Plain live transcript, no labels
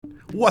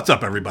What's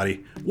up,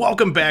 everybody?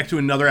 Welcome back to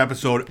another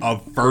episode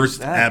of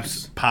First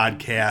Eps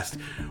Podcast.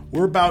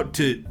 We're about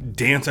to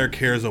dance our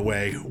cares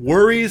away.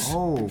 Worries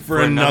for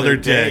another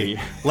day.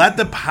 Let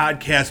the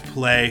podcast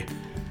play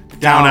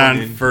down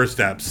on First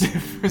Eps.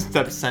 First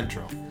Eps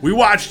Central. We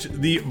watched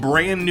the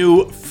brand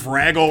new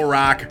Fraggle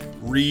Rock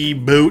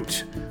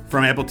reboot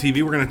from Apple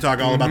TV. We're going to talk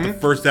all about the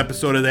first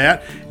episode of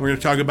that. And we're going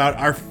to talk about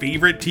our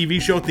favorite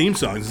TV show theme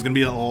songs. It's going to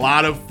be a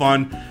lot of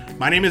fun.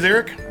 My name is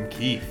Eric. I'm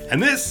Keith.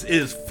 And this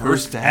is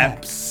First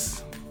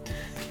Eps.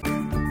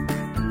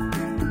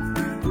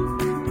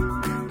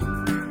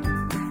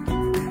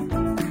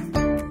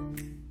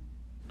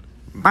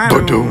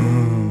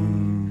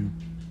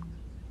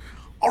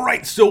 All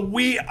right, so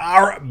we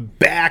are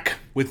back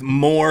with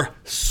more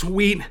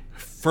sweet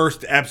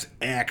First Eps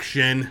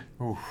action.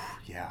 Ooh,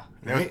 yeah.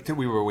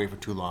 We were away for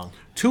too long.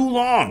 Too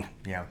long.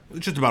 Yeah.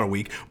 Just about a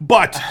week.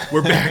 But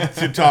we're back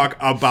to talk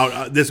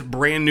about this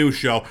brand new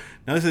show.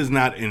 Now, this is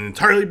not an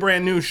entirely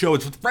brand new show.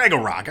 It's with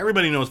Fraggle Rock.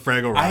 Everybody knows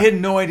Fraggle Rock. I had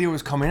no idea it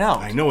was coming out.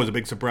 I know, it was a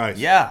big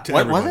surprise. Yeah. To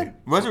What was everybody.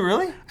 it? Was it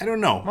really? I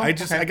don't know. I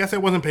guess I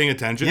wasn't paying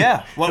attention.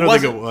 Yeah. I don't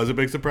think it was a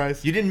big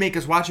surprise. You didn't make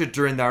us watch it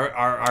during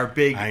our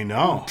big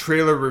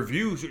trailer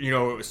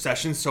review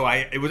session, so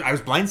I was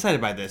blindsided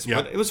by this.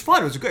 Yep. But it was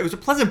fun. It was a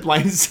pleasant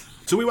blindside.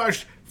 So we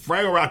watched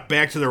Fraggle Rock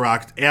Back to the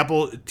Rock,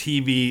 Apple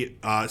TV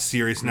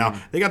series.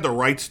 Now, they got the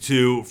rights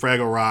to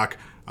Fraggle Rock.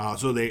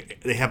 So they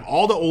have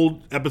all the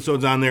old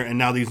episodes on there and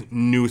now these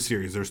new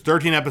series. There's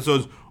 13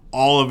 episodes,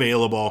 all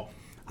available.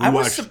 I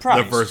was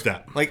surprised. The first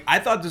step. I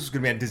thought this was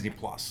going to be on Disney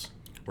Plus.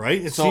 Right?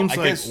 It So seems I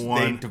like guess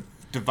one. they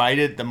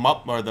divided the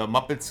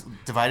Muppets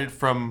divided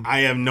from.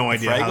 I have no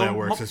idea how that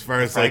works as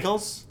far as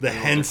Fraggles? the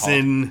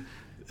Henson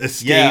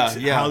estate,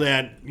 Yeah. how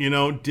that,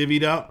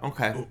 divvied up.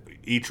 Okay.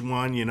 Each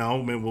one,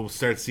 maybe we'll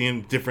start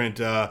seeing different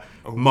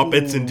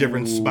Muppets in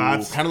different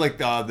spots. Kind of like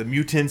the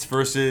mutants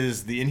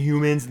versus the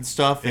Inhumans and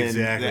stuff.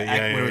 Exactly, And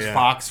yeah, when it was yeah.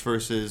 Fox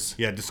versus.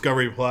 Yeah,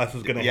 Discovery Plus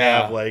was going to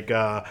Yeah.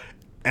 have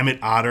Emmett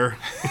Otter.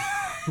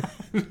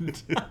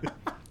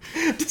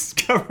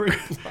 Discovery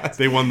Plus.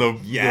 They won the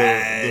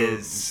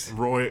Yes.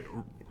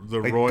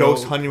 the Royal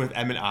Ghost hunting with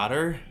Emmett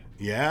Otter.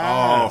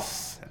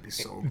 Yes. That'd be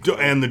so.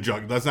 And the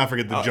Jug. Let's not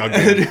forget the Jug.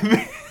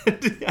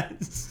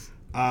 Yes.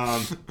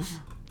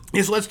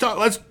 Yeah, so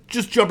let's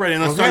just jump right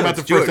in. Let's talk about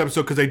the first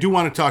episode because I do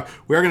want to talk.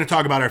 We are going to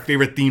talk about our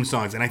favorite theme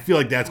songs, and I feel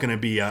like that's going to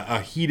be a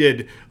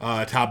heated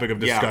topic of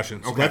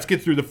discussion. So let's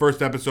get through the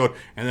first episode,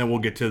 and then we'll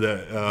get to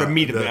the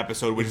meat of the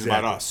episode, which is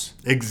about us.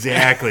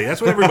 Exactly. That's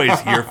what everybody's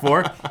here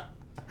for.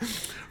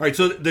 All right,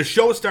 so the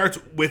show starts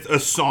with a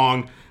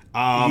song.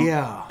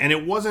 And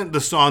it wasn't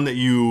the song that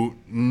you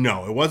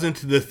know. It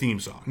wasn't the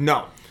theme song.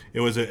 No. It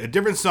was a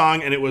different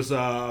song, and it was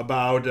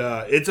about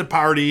It's a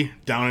Party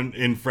down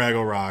in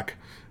Fraggle Rock.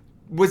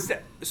 Was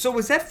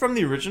that from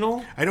the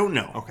original? I don't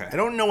know. Okay. I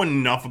don't know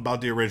enough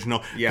about the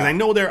original. Yeah. Because I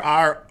know there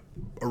are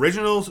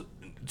original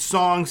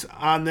songs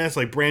on this,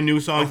 like brand new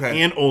songs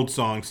and old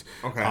songs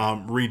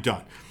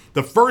redone.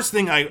 The first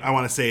thing I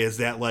want to say is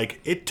that,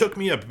 it took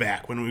me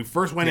aback when we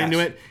first went into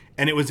it,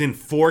 and it was in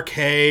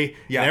 4K,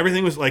 and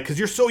everything was because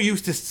you're so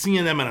used to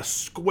seeing them in a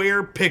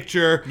square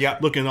picture,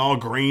 looking all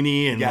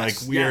grainy, and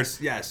we are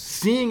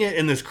seeing it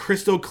in this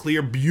crystal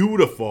clear,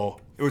 beautiful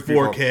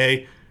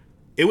 4K.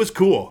 It was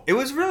cool. It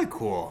was really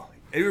cool.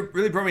 It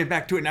really brought me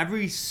back to it. And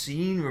every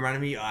scene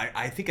reminded me,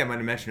 I think I might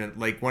have mentioned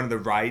it, one of the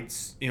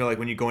rides,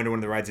 when you go into one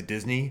of the rides at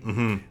Disney,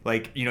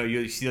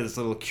 you see this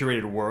little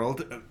curated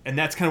world. And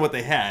that's kind of what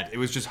they had. It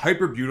was just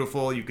hyper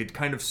beautiful. You could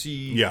kind of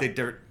see I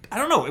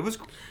don't know. It was...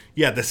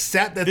 Yeah, the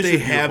set that they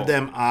have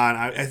them on,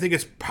 I think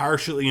it's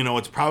partially,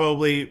 it's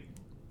probably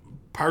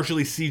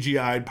partially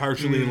CGI'd,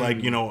 partially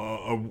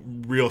a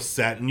real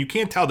set. And you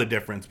can't tell the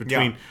difference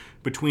between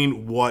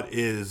what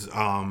is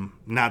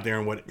not there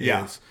and what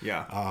is.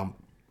 Yeah.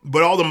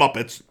 But all the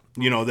Muppets,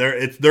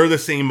 they're the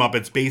same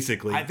Muppets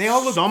basically. They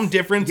all look some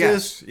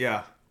differences.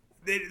 Yes,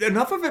 yeah.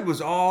 Enough of it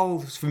was all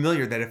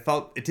familiar that it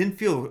felt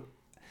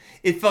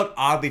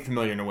oddly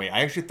familiar in a way. I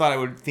actually thought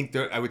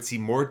I would see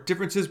more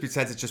differences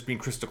besides it just being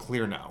crystal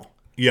clear now.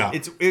 Yeah.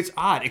 It's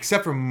odd,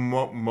 except for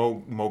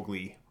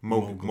Mowgli.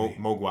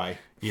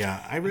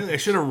 Yeah, I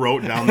should have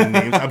wrote down the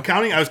names. I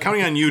was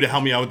counting on you to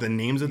help me out with the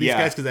names of these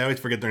guys because I always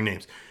forget their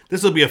names.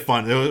 This will be a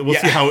fun. We'll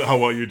see how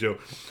well you do.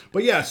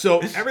 But yeah,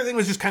 so everything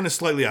was just kind of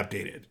slightly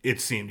updated. It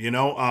seemed,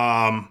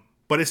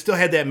 but it still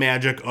had that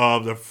magic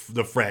of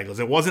the Fraggles.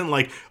 It wasn't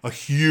like a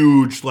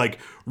huge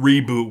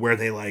reboot where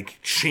they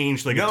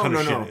changed a ton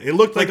of shit. It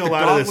looked like a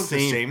lot of the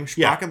same.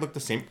 Sprocket looked the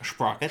same.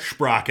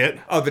 Sprocket.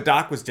 Oh, the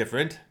Doc was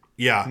different.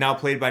 Yeah. Now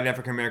played by an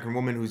African American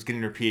woman who's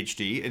getting her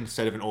PhD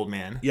instead of an old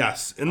man.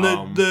 Yes. And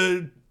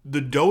the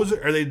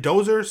dozer, are they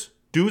dozers?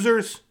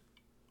 Doozers?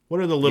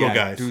 What are the little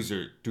guys?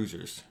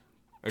 Doozers.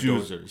 Or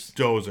dozers.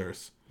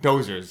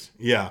 Dozers.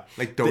 Yeah.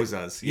 Like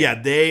dozas. Yeah,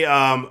 they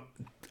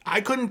I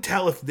couldn't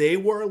tell if they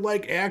were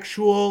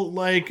actual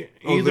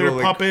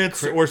either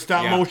puppets or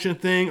stop motion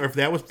thing or if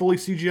that was fully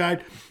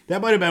CGI'd.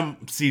 That might have been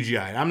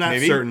CGI'd. I'm not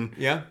certain.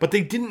 Yeah. But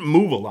they didn't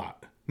move a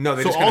lot. No,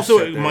 they so just also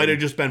kinda it might have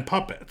just been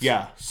puppets.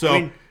 Yeah.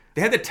 So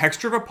They had the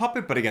texture of a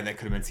puppet, but again, that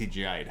could have been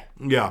CGI'd.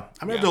 Yeah,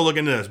 I'm gonna have to look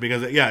into this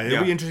because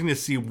it'll be interesting to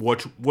see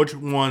which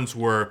ones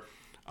were,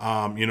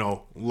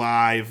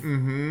 live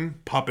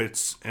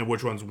puppets and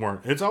which ones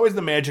weren't. It's always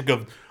the magic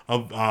of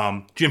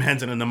Jim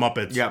Henson and the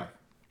Muppets. Yeah,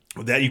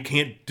 that you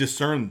can't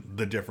discern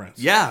the difference.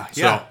 Yeah,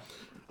 yeah.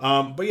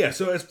 But yeah,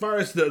 so as far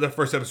as the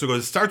first episode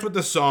goes, it starts with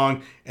the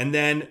song, and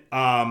then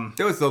that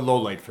was the low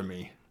light for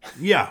me.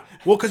 Yeah,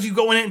 well, because you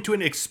go into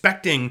it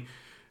expecting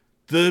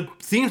the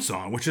theme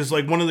song, which is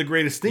like one of the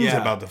greatest things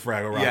about the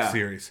Fraggle Rock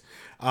series.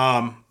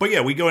 But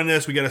yeah, we go into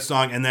this, we get a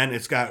song, and then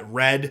it's got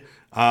Red.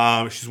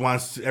 She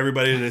wants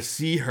everybody to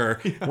see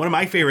her. One of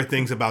my favorite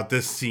things about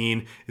this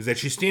scene is that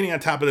she's standing on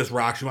top of this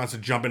rock. She wants to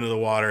jump into the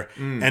water.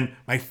 And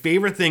my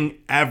favorite thing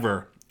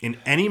ever in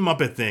any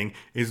Muppet thing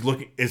is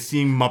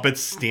seeing Muppets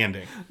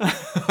standing.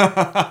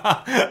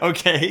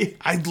 Okay.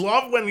 I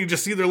love when you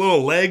just see their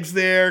little legs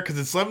there because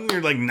it's something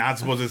you're like not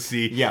supposed to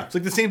see. Yeah. It's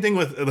like the same thing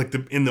with like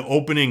in the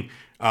opening.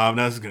 Now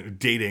this is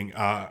dating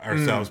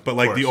ourselves, but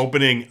like the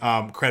opening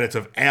credits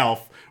of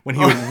Alf when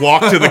he would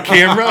walk to the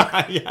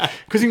camera,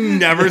 because you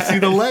never see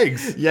the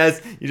legs. Yes,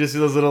 you just see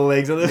those little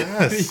legs on the.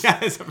 Yes,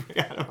 yes, I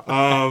forgot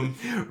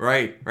about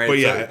right. But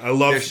yeah, so, I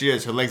love. There she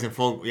is, her legs in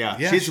full. Yeah,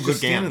 she's a good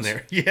standing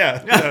there.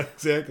 Yeah,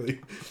 exactly.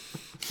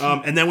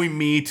 And then we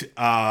meet.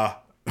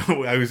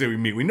 I would say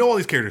we know all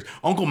these characters.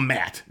 Uncle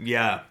Matt.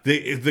 Yeah.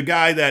 The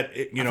guy that,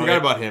 I forgot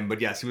about him,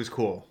 but yes, he was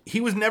cool.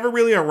 He was never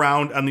really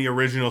around on the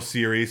original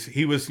series.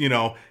 He was,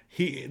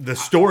 the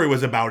story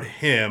was about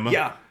him.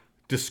 Yeah.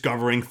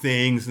 Discovering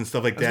things and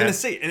stuff like that. I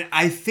was going to say, and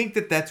I think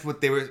that that's what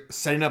they were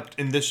setting up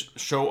in this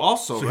show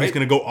also, so right? he's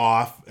going to go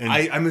off and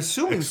I'm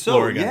assuming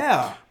so, again.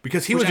 Yeah.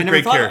 Because he was a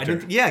great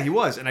character. Yeah, he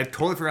was. And I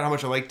totally forgot how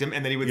much I liked him.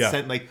 And then he would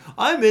send, like,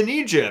 I'm in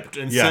Egypt,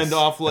 and send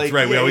off, like... That's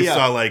right. We always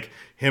saw, like,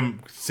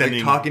 him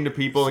sending... Like, talking to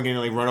people and getting,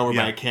 like, run over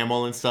by a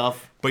camel and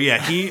stuff. But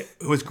yeah, he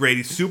was great.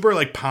 He's super,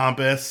 like,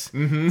 pompous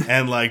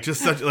and, like, just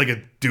such, like,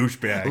 a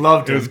douchebag.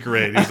 Loved him. It was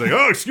great. He was like,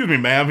 oh, excuse me,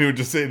 ma'am. He would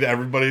just say to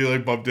everybody,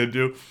 like, bumped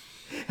into.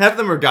 Half of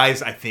them are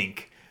guys, I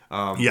think.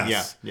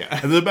 Yes. Yeah.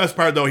 And the best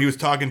part, though, he was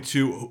talking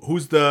to...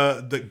 Who's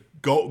the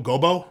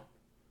Gobo?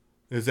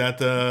 Is that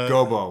the...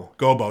 Gobo.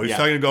 He was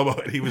talking to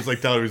Gobo, and he was,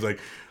 like, telling him, he was like,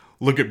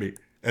 look at me.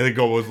 And then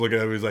Gobo was looking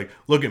at him. He was like,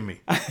 look at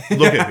me.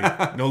 Look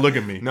at me. No, look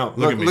at me. No,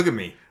 look at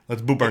me.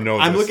 Let's boop our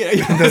noses. I'm looking at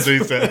you. That's what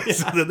he said.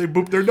 So then they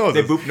booped their noses.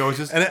 They booped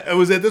noses. And it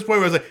was at this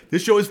point where I was like,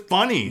 this show is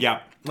funny. Yeah.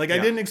 Like, I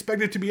didn't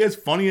expect it to be as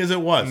funny as it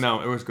was.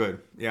 No, it was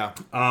good. Yeah.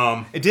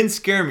 It didn't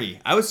scare me.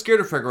 I was scared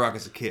of Fraggle Rock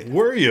as a kid.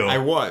 Were you? I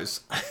was.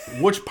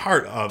 Which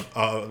part of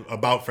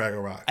about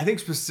Fraggle Rock? I think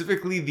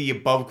specifically the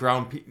above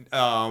ground,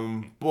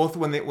 both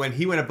when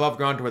he went above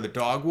ground to where the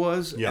dog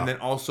was, and then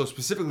also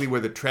specifically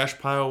where the trash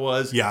pile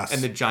was,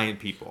 and the giant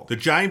people. The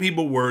giant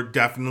people were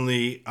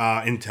definitely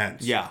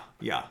intense. Yeah.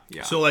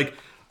 So, like...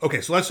 Okay,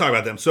 so let's talk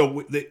about them.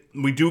 So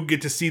we do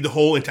get to see the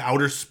hole into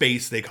outer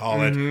space, they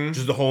call it, which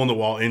is the hole in the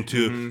wall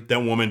into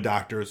that woman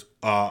doctor's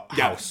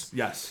house.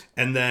 Yes.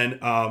 And then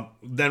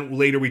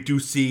later we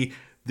do see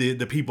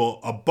the people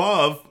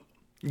above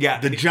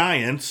the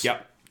giants.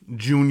 Yep.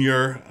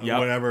 Junior,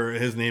 whatever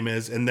his name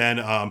is. And then,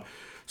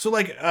 so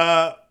like,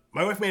 my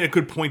wife made a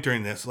good point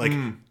during this. Like,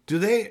 do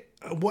they...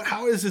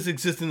 how does this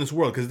exist in this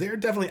world? Because they're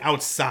definitely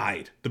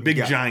outside. The big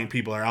giant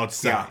people are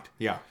outside.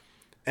 Yeah.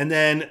 And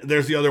then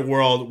there's the other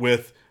world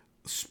with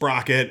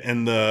Sprocket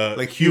and the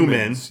like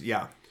humans.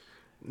 Yeah.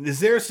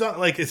 Is there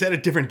some is that a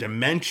different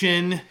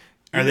dimension?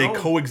 Are they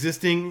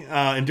coexisting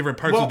in different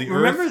parts of the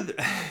Earth?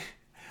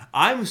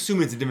 I'm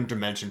assuming it's a different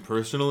dimension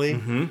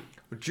personally.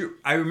 But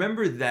I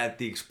remember that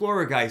the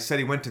Explorer guy said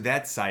he went to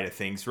that side of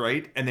things,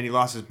 right? And then he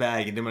lost his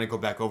bag and didn't want to go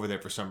back over there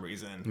for some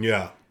reason.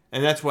 Yeah.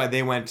 And that's why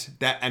they went.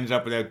 That ended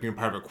up with that being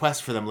part of a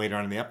quest for them later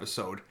on in the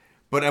episode.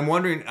 But I'm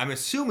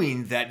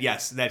assuming that,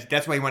 yes,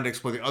 that's why he wanted to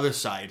explore the other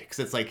side. Because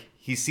it's like,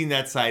 he's seen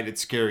that side, it's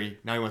scary.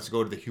 Now he wants to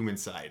go to the human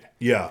side.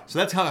 Yeah. So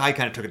that's how I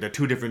kind of took it. They're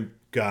two different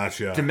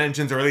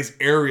dimensions, or at least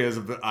areas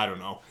of I don't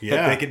know,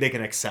 that they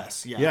can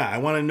access. Yeah. Yeah, I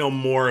want to know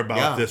more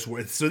about this.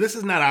 So this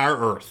is not our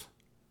Earth.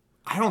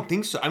 I don't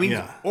think so. I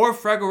mean, or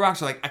Fraggle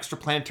Rocks are like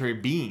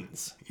extraplanetary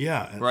beings.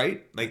 Yeah.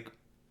 Right? Like,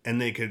 and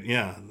they could,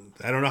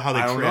 I don't know how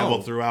they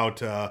travel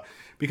throughout...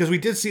 because we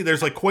did see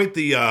there's like quite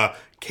the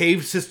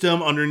cave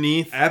system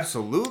underneath.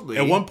 Absolutely.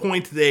 At one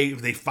point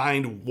they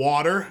find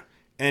water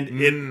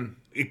and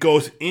it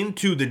goes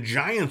into the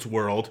giants'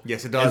 world.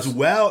 Yes, it does. As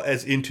well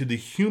as into the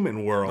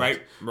human world.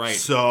 Right.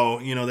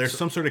 So, there's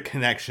some sort of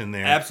connection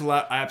there.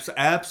 Absolutely. These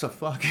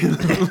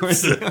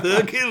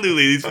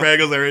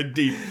Fraggles are in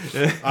deep.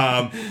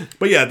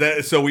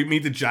 But so we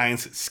meet the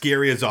giants,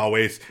 scary as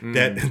always.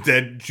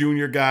 That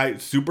junior guy,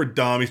 super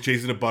dumb. He's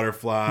chasing a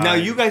butterfly. Now,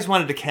 you guys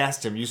wanted to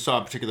cast him. You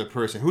saw a particular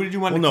person. Who did you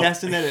want to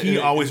cast in that? He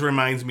always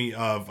reminds me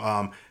of...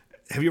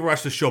 have you ever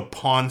watched the show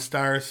Pawn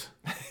Stars?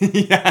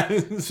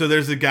 Yes. So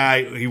there's a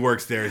guy, he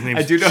works there. His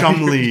name's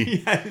Chum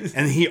Lee. Yes.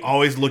 And he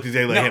always looked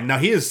exactly like him. Now,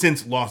 he has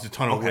since lost a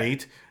ton of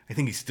weight. I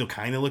think he still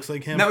kind of looks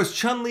like him. Now, is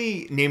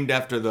Chun-Li named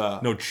after the...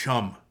 No,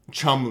 Chum.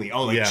 Chumley.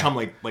 Oh, like Yeah. Chum,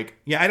 like.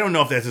 Yeah, I don't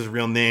know if that's his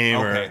real name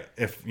or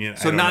if So I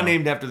don't not know.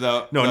 named after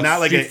the not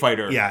like Street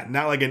Fighter. Yeah,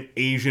 not like an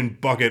Asian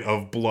bucket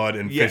of blood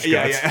and fish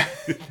guts. Yeah.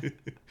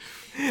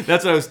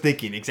 That's what I was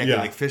thinking. Exactly,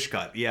 Yeah. like fish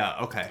gut.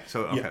 Yeah. Okay.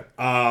 So okay.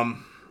 Yeah.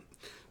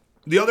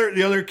 The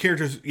other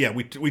characters,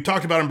 we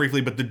talked about them briefly,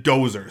 but the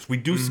Dozers, we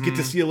do get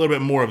to see a little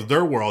bit more of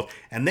their world,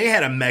 and they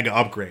had a mega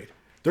upgrade.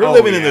 They're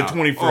living in the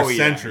 21st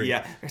century.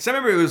 Yeah. So I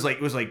remember it was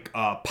like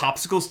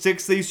popsicle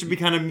sticks they used to be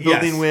kind of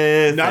building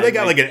with. Now they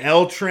got like an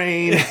L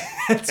train,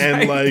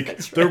 and right, like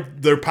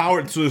they're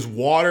powered. So this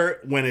water,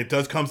 when it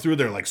does come through,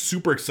 they're like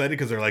super excited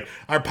because they're like,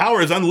 our power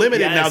is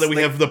unlimited now that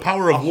we have the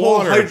power of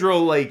water. A whole hydro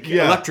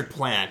electric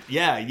plant.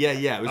 Yeah.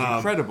 It was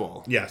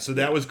incredible. Yeah, so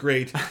that was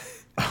great.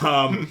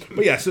 But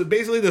yeah, so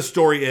basically the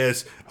story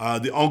is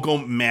the Uncle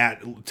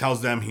Matt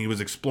tells them he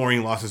was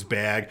exploring, lost his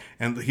bag,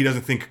 and he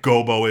doesn't think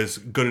Gobo is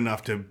good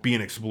enough to be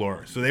an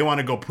explorer. So they want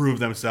to go prove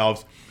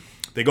themselves.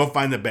 They go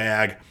find the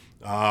bag.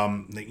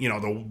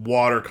 The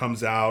water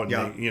comes out,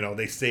 and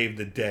they save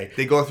the day.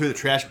 They go through the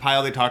trash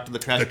pile. They talk to the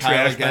trash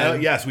pile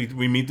again. Yes,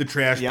 we meet the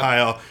trash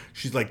pile.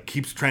 She's like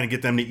keeps trying to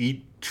get them to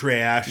eat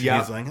trash. And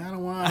he's like, I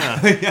don't want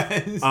to.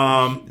 Yes.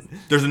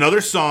 There's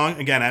another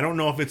song. Again, I don't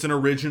know if it's an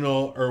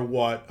original or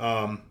what.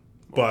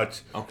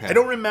 But I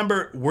don't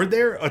remember. Were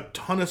there a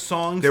ton of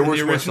songs? There in were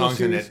the more original songs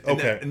series? in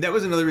it. And that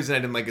was another reason I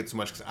didn't like it so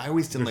much because I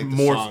always didn't like the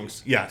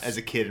songs as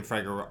a kid in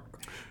Fraggle Rock.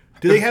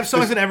 Do they have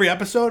songs in every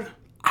episode?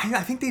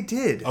 I think they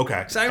did.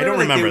 Okay. So I don't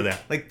remember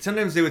that. Like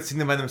sometimes they would sing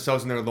them by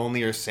themselves and they're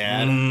lonely or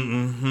sad.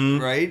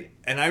 Right?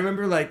 And I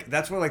remember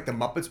that's why I like the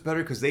Muppets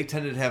better because they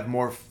tended to have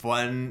more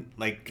fun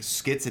like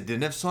skits that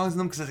didn't have songs in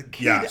them. Because as a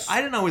kid,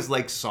 I didn't always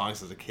like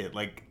songs as a kid.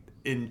 I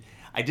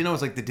didn't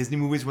always like the Disney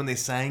movies when they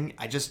sang.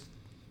 I just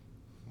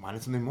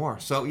wanted something more.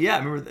 So yeah, I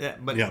remember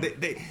that. But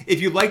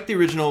if you like the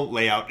original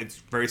layout, it's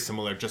very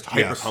similar, just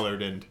hyper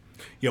colored and.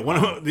 Yeah, one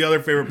of the other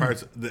favorite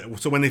parts.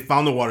 So when they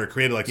found the water, it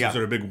created like some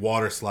sort of big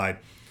water slide.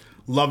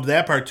 Loved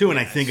that part too, and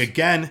I think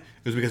again it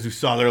was because we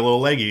saw their little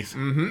leggies.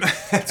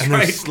 That's and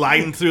right. they're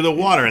sliding through the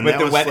water, and with that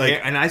the was wet like,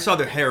 hair, and I saw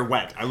their hair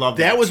wet. I love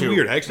that. That was too.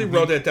 weird. I actually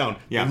wrote that down.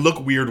 Yeah, they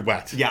look weird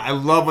wet. Yeah, I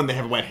love when they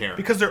have wet hair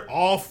because they're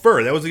all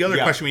fur. That was the other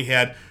question we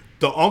had.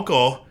 The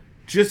uncle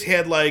just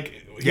had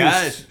like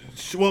a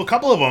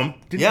couple of them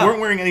weren't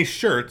wearing any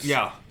shirts.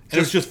 Yeah. And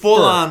it was just full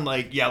fur. on,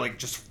 like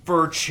just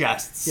fur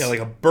chests. Yeah,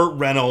 like a Burt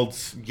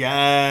Reynolds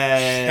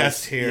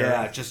chest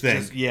hair.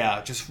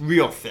 Yeah, just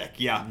real thick.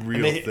 Yeah,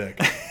 real thick.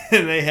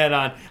 And they had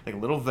on like a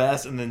little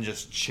vest and then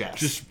just chest,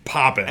 just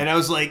popping. And I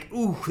was like,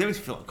 ooh, that makes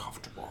me feel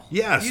uncomfortable.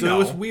 Yeah, so it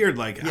was weird.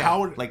 Like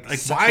how, like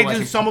why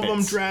do some of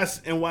them dress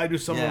and why do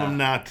some of them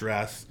not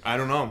dress? I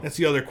don't know. That's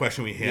the other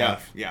question we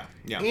have. Yeah.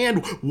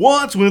 And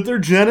what's with their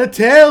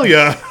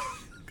genitalia?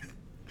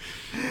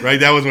 Right,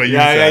 that was what you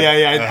said.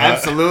 Yeah,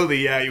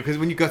 absolutely, yeah. Because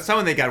when you got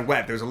someone they got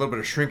wet, there was a little bit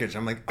of shrinkage.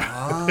 I'm like,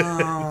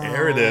 oh,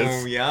 there it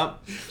is.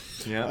 Yep.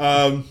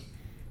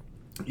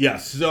 Yeah.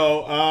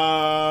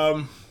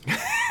 So,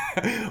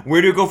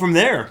 where do you go from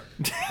there?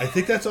 I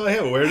think that's all I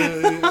have. Where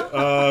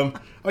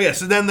do?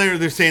 So then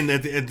they're saying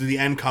that the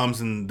end comes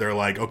and they're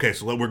like, okay,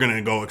 so we're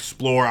gonna go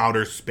explore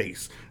outer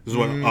space. This is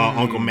what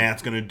Uncle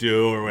Matt's gonna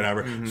do or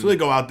whatever. So they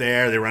go out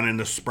there. They run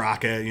into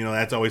Sprocket.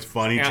 That's always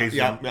fun. He chases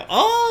them. Yeah.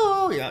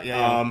 Oh,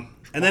 yeah.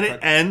 And then it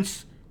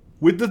ends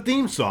with the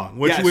theme song,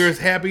 which we were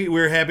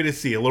happy to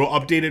see. A little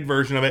updated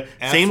version of it.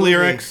 Absolutely. Same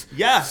lyrics.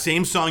 Yeah.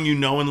 Same song you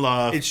know and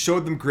love. It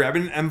showed them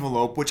grabbing an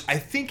envilope, which I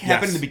think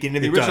happened in the beginning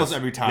of the originals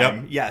every time.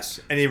 Yep. Yes.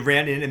 And they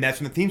ran in, and that's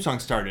when the theme song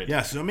started.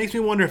 Yeah, so it makes me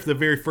wonder if the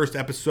very first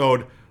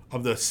episode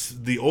of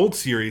the old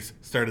series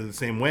started the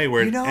same way,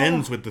 where it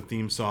ends with the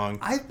theme song.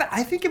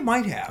 I think it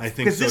might have. I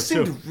think so this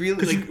too. Seemed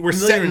really, we're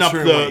setting up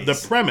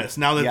the premise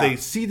now that they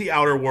see the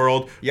outer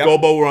world.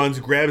 Gobo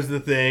runs, grabs the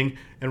thing,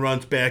 and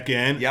runs back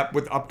in. Yep,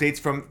 with updates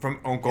from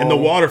Uncle. And the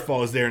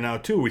waterfall is there now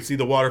too. We see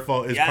the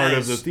waterfall is part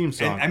of the theme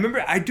song. And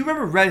I do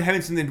remember Red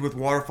having something to do with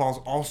waterfalls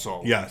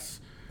also. Yes.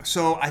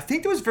 So I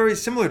think it was very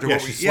similar to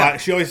what we. She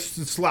always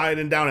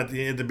sliding down at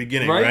the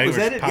beginning, right? Was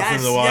that it? Pops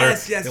into the water.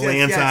 Yes. It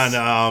lands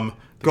on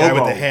the guy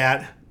with the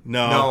hat.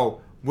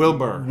 No,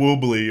 Wilbur.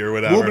 Woobly or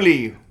whatever.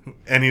 Woobly.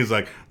 And he's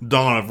like,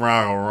 Dawn of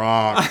Fraggle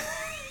Rock.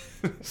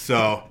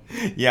 So.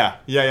 Yeah.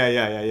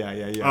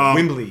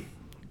 Wimbley.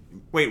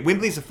 Wait,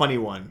 Wimbley's a funny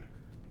one.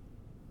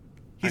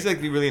 He's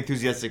like the really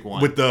enthusiastic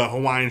one. With the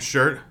Hawaiian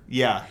shirt?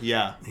 Yeah.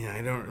 Yeah,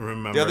 I don't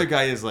remember. The other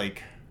guy is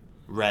like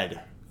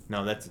Red.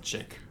 No, that's a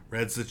chick.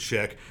 Red's the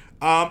chick.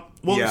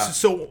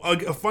 So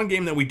a fun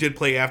game that we did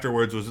play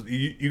afterwards was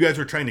you guys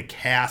were trying to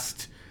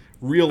cast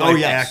real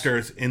life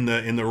actors in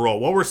the role.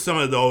 What were some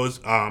of those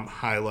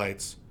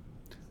highlights?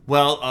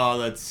 Well,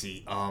 let's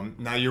see.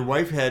 Now your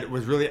wife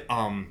was really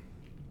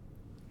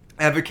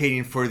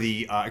advocating for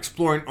the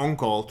exploring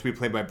uncle to be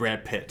played by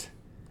Brad Pitt.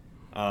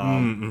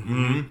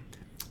 And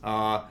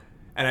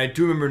I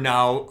do remember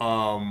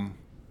now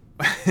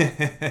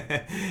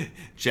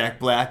Jack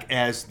Black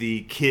as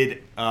the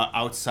kid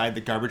outside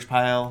the garbage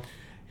pile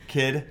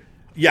kid.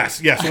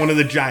 Yes, one of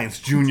the Giants,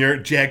 Junior,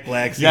 Jack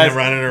Black,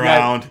 running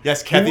around.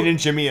 Yes, Kathy and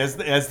Jimmy as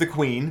the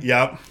queen.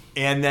 Yep.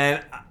 And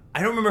then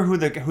I don't remember who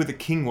the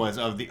king was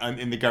of the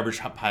in the garbage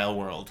pile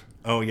world.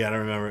 Oh yeah, I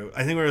don't remember.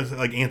 I think it was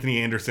like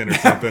Anthony Anderson or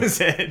something. That was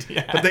it.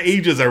 Yeah. But the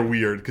ages are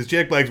weird because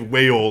Jack Black's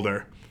way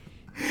older.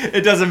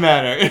 It doesn't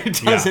matter.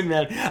 It doesn't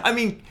matter. I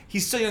mean,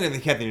 he's still younger than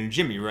Kathy and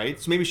Jimmy, right?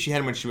 So maybe she had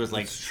him when she was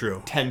like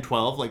 10,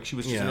 12. Like she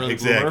was just an early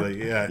exactly.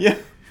 bloomer. Yeah.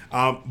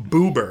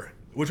 Boober.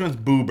 Which one's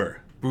Boober?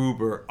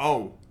 Boober.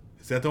 Oh.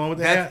 Is that the one with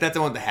the hat? That's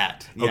the one with the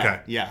hat. Yeah.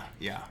 Okay. Yeah.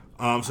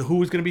 So who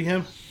was going to be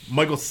him?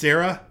 Michael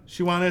Cera,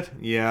 she wanted?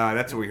 Yeah,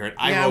 that's what we heard.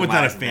 I was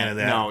not a fan of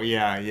that. No,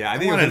 yeah. I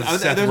think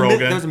Seth Rogen.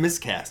 There was a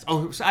miscast.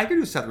 Oh, so I could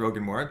do Seth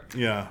Rogen more.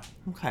 Yeah.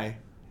 Okay.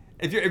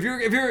 If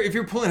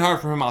you're pulling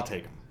hard for him, I'll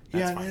take him.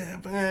 That's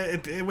fine. But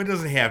it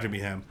doesn't have to be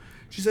him.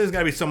 She says it's got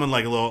to be someone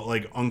like a little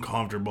like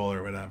uncomfortable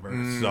or whatever.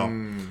 So,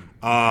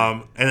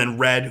 and then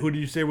Red. Who did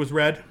you say was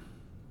Red?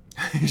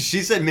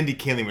 She said Mindy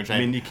Kaling, which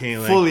Mindy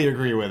Kaling. fully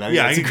agree with.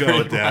 I can go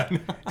with that.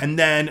 And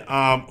then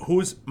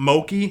who's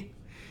Moki?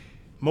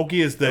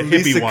 Moki is the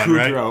Lisa hippie one,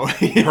 Kudrow.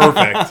 Right?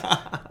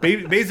 Perfect.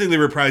 Basically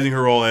reprising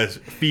her role as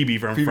Phoebe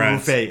from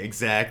Friends. Buffet,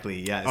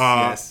 exactly.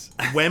 Yes.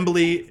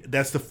 Wembley,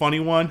 that's the funny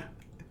one.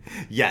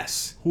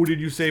 Yes. Who did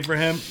you say for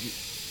him?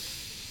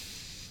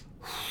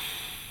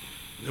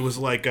 It was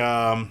like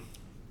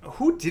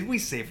who did we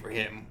say for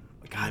him?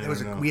 God,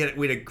 we had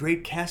a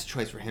great cast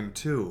choice for him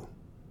too.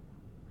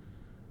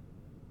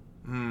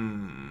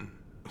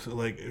 So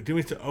like, did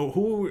we?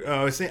 Who?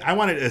 I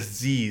wanted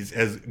Aziz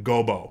as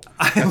Gobo.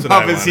 That's what I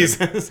wanted. Aziz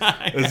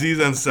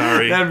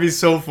Ansari. That'd be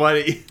so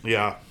funny.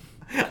 Yeah,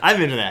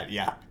 I'm into that.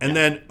 Yeah. And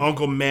then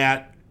Uncle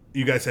Matt.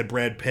 You guys said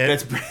Brad Pitt.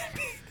 That's Brad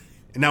Pitt.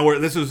 Now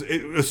this is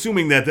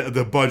assuming that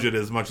the budget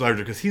is much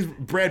larger because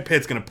Brad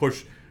Pitt's gonna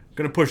push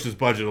this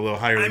budget a little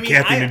higher than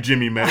Kathy and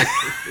Jimmy met.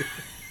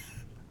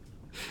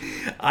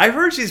 I've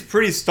heard she's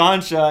pretty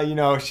staunch.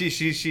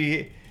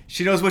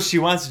 She knows what she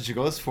wants and she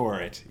goes for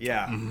it.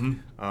 Yeah. Mm-hmm.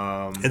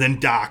 And then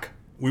Doc.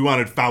 We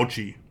wanted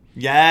Fauci.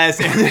 Yes,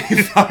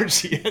 Anthony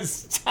Fauci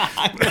as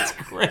Doc. That's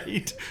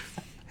great.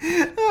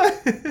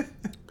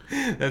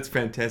 That's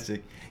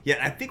fantastic.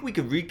 Yeah, I think we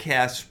could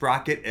recast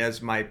Sprocket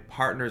as my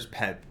partner's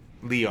pet,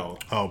 Leo.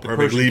 Oh,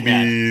 perfect.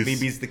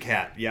 Libby's the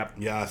cat. Yep.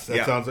 Yes,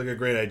 that sounds like a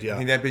great idea. I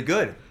think that'd be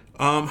good.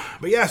 But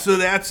yeah, so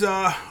that's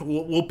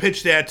we'll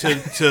pitch that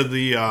to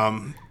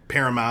the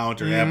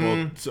Paramount or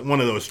Apple,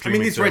 one of those streaming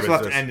services. These rights will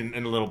have to end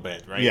in a little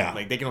bit, right? Yeah.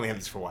 Like, they can only have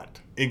this for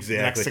what? Exactly.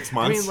 The next 6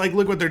 months?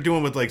 Look what they're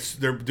doing with,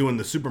 they're doing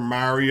the Super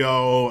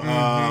Mario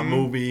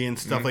movie and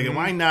stuff like that.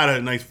 Why not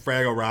a nice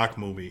Fraggle Rock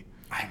movie?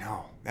 I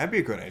know. That'd be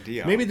a good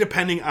idea. Maybe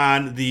depending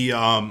on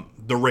the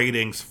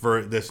ratings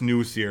for this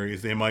new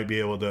series, they might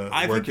be able to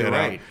work that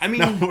out. I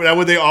mean... Now,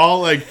 would they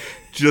all,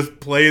 just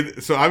play...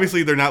 So,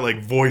 obviously, they're not,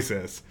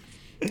 voices.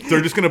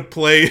 They're just gonna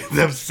play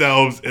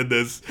themselves in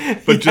this,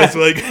 but just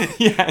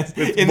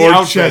with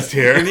more chest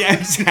hair.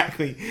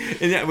 Exactly.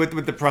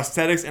 With the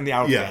prosthetics and the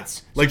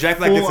outfits. Yeah. Jack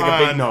Black gets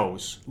a big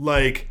nose.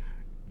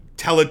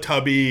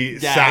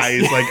 Teletubby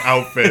size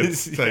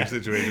outfits type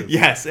situation.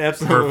 Yes,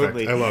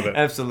 absolutely. Perfect. I love it.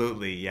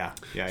 Absolutely, yeah.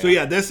 So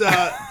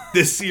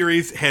this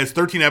series has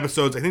 13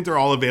 episodes. I think they're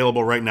all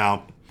available right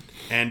now.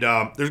 And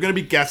there's gonna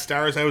be guest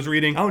stars I was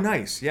reading. Oh,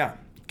 nice. Yeah.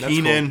 That's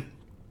Keenan. Cool.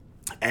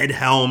 Ed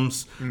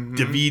Helms,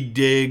 Daveed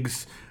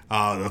Diggs,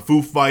 the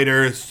Foo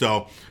Fighters.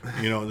 So,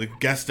 the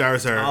guest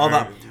stars are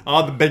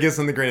all the biggest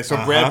and the greatest.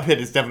 So Brad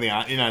Pitt is definitely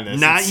in on this.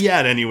 Not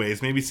yet,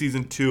 anyways. Maybe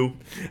season 2.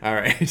 All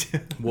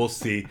right, we'll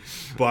see.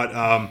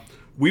 But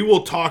we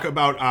will talk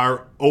about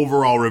our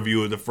overall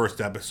review of the first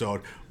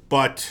episode.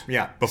 But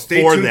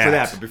stay tuned for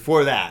that. But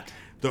before that.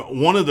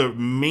 One of the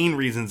main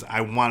reasons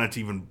I wanted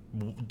to even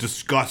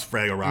discuss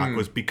Fraggle Rock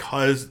was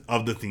because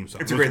of the theme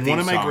song. It's a great theme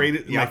song. One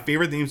of my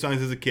favorite theme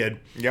songs as a kid.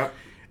 Yep.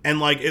 And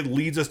it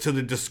leads us to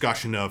the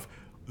discussion of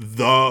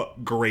the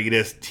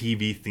greatest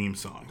TV theme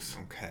songs.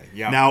 Okay.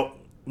 Yeah. Now,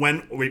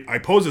 when I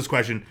posed this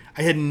question,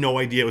 I had no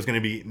idea it was going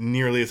to be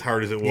nearly as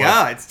hard as it was.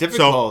 Yeah, it's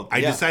difficult. So I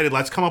decided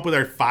let's come up with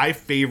our 5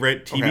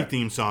 favorite TV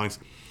theme songs.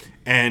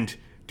 And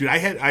dude, I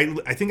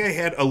think I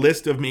had a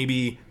list of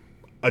maybe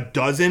a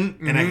dozen,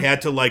 and I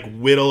had to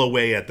whittle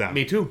away at them.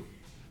 Me too.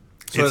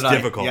 It's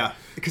difficult. Yeah.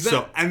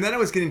 And then I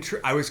was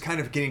kind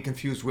of getting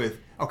confused with,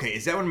 okay,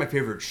 is that one of my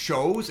favorite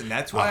shows, and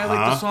that's why I like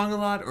the song a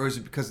lot, or is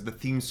it because of the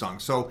theme song?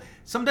 So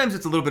sometimes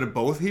it's a little bit of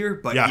both here,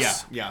 but yeah,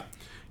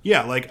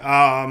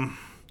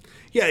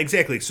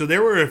 exactly. So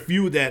there were a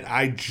few that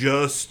I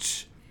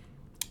just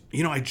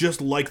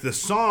like the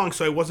song,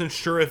 so I wasn't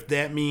sure if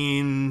that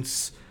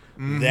means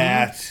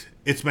that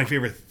it's my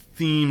favorite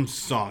theme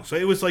song. So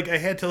it was I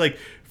had to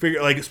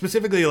figure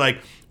specifically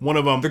one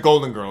of them, the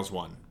Golden Girls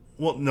one.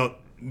 Well, no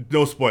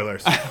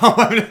spoilers.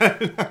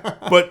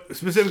 But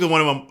specifically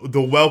one of them,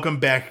 the Welcome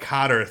Back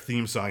Kotter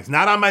theme songs.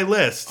 Not on my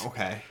list.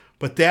 Okay.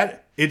 But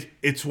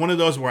it's one of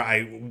those where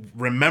I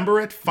remember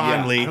it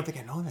fondly. Yeah, I don't think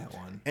I know that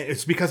one.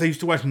 It's because I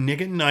used to watch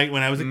Nick at Night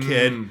when I was a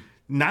kid.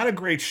 Not a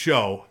great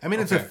show. I mean,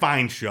 it's a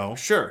fine show.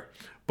 Sure.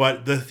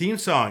 But the theme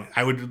song,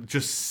 I would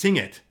just sing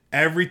it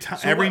every time,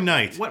 every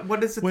night.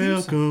 What is the theme song?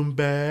 Welcome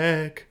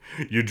back.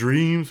 Your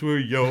dreams were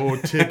your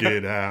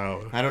ticket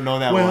out. I don't know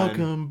that one.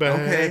 Welcome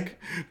back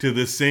to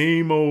the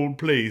same old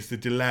place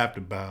that you laughed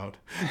about.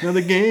 Now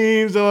the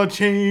game's all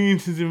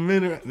changed since I'm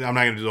not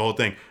gonna do the whole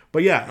thing,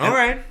 but yeah. All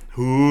right.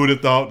 Who'd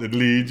have thought that'd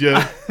lead you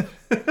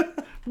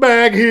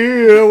back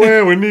here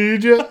where we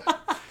need you?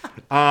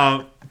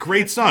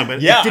 Great song,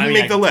 but it didn't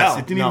make the list.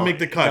 It didn't even make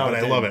the cut,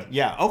 but I love it.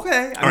 Yeah.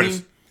 Okay. All right,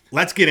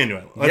 let's get into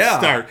it. Let's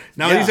start.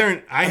 Now these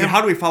aren't.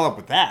 How do we follow up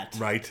with that?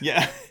 Right.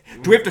 Yeah.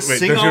 Do we have to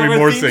sing there's all gonna be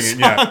of our more theme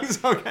singing,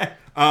 songs? Okay.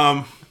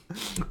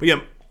 But yeah,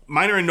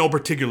 mine are in no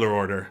particular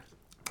order.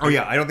 Oh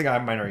yeah, I don't think I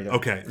have mine either.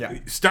 Okay. Yeah.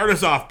 Start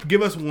us off.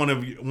 Give us one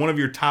of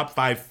your top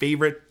 5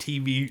 favorite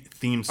TV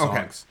theme songs.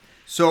 Okay.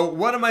 So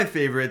one of my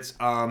favorites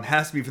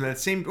has to be from that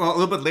same, well, a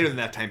little bit later than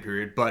that time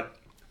period, but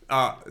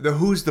the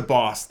Who's the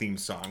Boss theme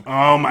song.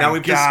 Oh my god! Now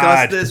we've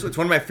discussed this. It's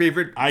one of my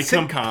favorite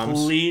sitcoms.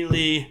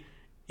 Completely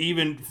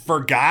even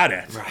forgot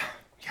it.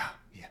 Yeah.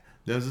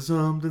 There's a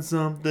something,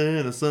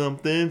 a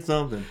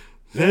something.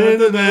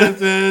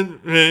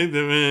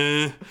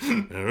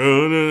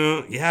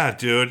 Yeah,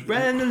 dude.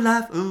 Random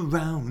life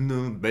around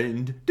the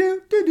bend.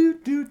 Do.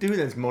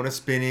 That's Mona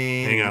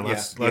spinning. Hang on,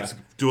 let's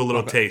do a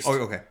little taste. Oh,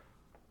 okay.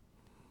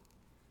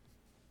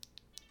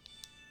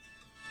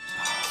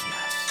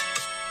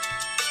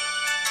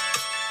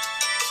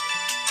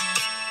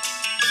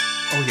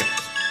 Oh yeah.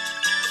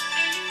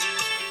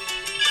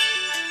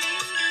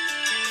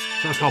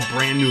 It's called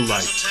Brand New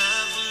Life.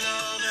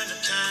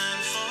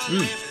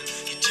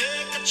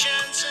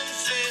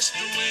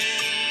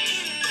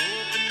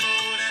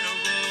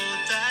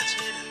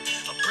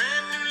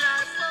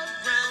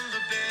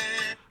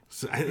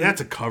 So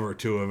that's a cover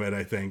too of it,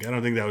 I think. I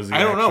don't think that was the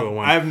actual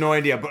one. I have no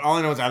idea, but all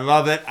I know is I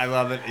love it.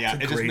 Yeah, it's a it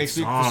just great makes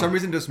me, song. for some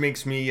reason, just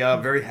makes me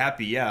very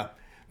happy. Yeah.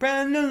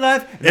 Brand new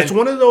life. It's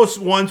one of those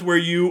ones where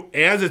you,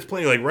 as it's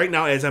playing, like right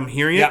now, as I'm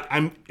hearing it,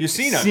 you're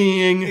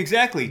seeing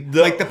exactly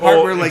like the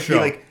part where like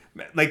intro.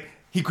 he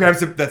he grabs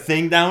the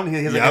thing down.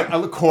 He has like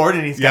a cord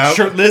and he's got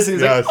shirtless. And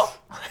he's like, oh.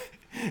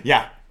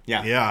 Yeah.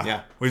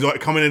 Where he's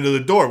like coming into the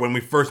door when we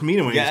first meet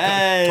him. When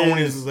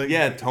Tony's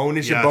like,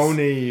 Tony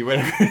Schiavone,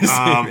 whatever his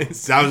name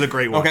is. That was a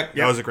great one. Okay,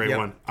 that was a great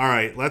one. All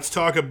right, let's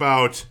talk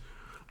about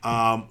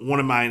one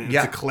of mine.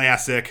 It's a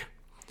classic.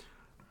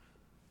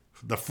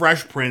 The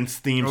Fresh Prince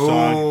theme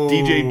song,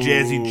 DJ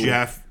Jazzy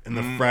Jeff and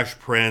the Fresh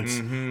Prince.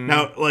 Mm-hmm.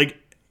 Now, like,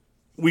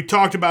 we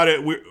talked about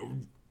it.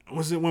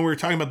 Was it when we were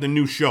talking about the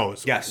new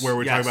shows? Yes. Where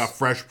we're talking about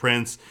Fresh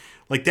Prince.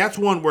 Like, that's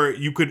one where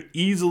you could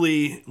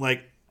easily,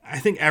 like, I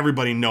think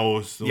everybody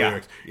knows the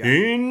lyrics. Yeah.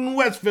 In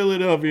West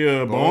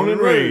Philadelphia, born and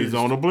raised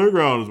on the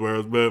playground is where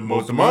I spent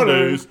most of my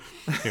days.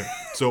 Here,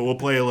 so we'll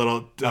play a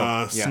little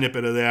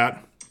snippet of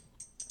that.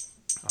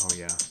 Oh,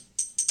 yeah.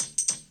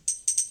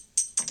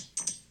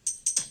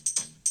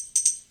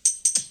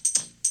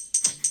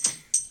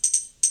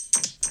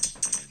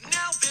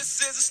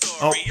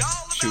 All about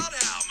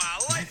how my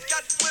life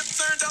got flipped,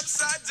 turned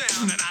upside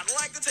down, and I'd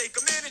like to take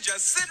a minute,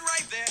 just sit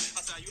right there.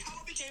 I'll tell you how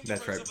I became the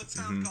prince of a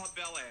town called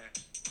Bel Air.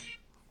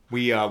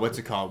 We what's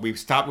it called? We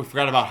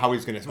forgot about how he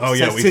was going to. Oh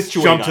yeah, we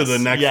jumped to the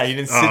next. Yeah, he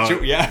didn't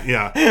situate.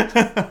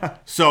 Yeah.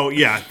 So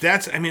yeah,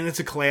 that's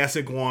a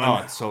classic one. Oh,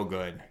 it's so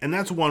good. And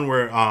that's one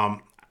where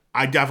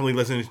I definitely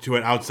listened to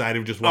it outside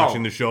of just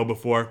watching the show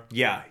before.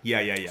 Yeah.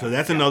 So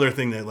that's another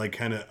thing that like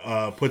kind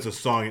of puts a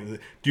song in.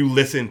 Do you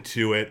listen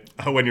to it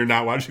when you're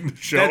not watching the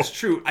show? That's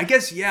true. I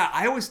guess,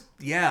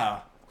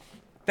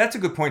 That's a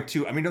good point,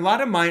 too. I mean, a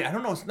lot of mine, I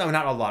don't know, no,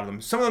 not a lot of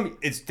them. Some of them,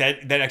 it's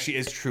that actually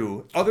is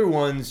true. Other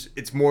ones,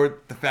 it's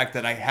more the fact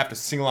that I have to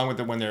sing along with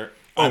it when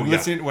I'm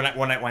listening, when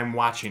I'm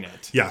watching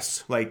it.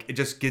 Yes. Like, it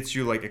just gets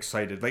you, like,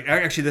 excited. Like,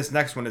 actually, this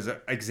next one is an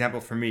example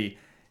for me.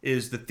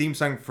 Is the theme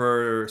song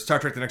for Star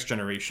Trek The Next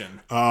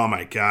Generation. Oh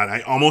my god, I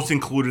almost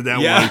included that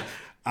one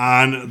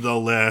on the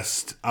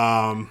list.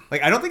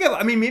 Like, I don't think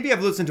maybe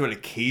I've listened to it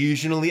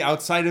occasionally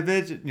outside of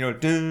it. You know,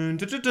 dun,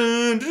 dun, dun,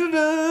 dun, dun,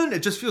 dun.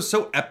 It just feels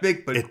so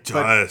epic, but it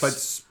does. But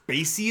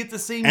spacey at the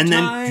same time. And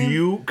then do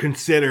you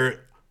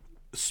consider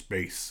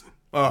space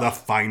the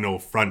final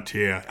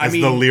frontier as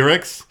the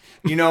lyrics?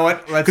 You know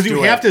what? Let's do it. Because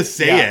you have to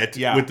say it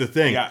with the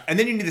thing. Yeah, and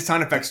then you need the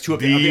sound effects too of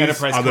the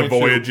Enterprise. These are the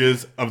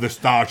voyages of the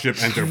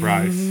Starship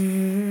Enterprise.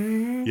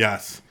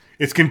 Yes.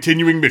 Its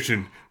continuing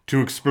mission to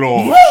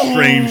explore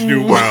strange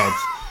new worlds.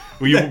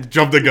 Will you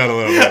jump the gun a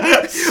little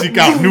bit? Seek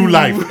out new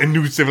life and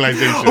new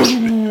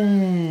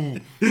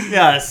civilization.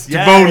 Yes.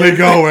 To boldly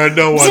go where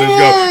no one is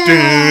going.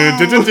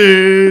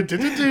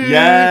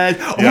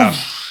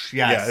 Yes.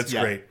 Yeah, it's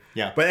great.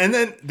 Yeah. But and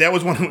then that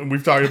was one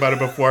we've talked about it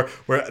before,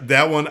 where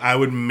that one I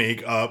would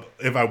make up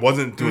if I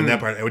wasn't doing that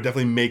part. I would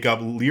definitely make up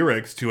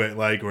lyrics to it,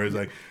 like where it's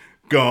like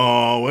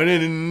going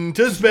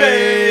into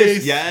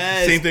space.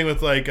 Yes. Same thing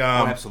with like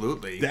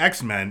absolutely the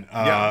X-Men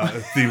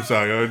theme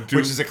song,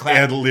 which is a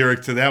classic. Add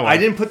lyric to that one. I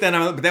didn't put that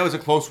on, but that was a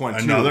close one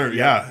too.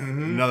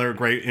 Another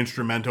great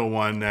instrumental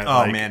one. That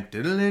man,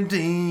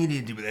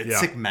 that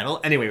sick metal.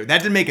 Anyway, that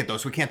didn't make it though,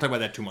 so we can't talk about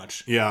that too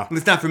much. Yeah,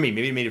 it's not for me.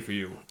 Maybe it made it for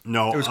you.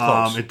 No, it was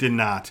close. It did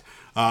not.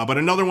 But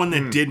another one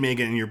that did make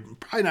it, and you're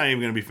probably not even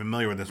going to be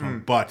familiar with this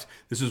one, but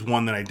this is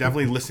one that I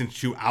definitely listened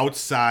to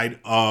outside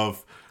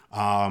of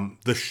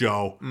the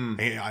show.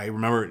 I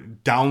remember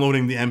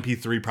downloading the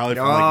MP3 probably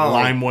from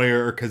like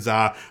LimeWire or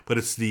Kazaa, but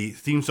it's the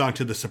theme song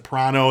to The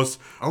Sopranos.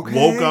 Okay.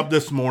 Woke Up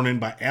This Morning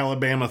by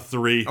Alabama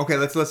 3. Okay,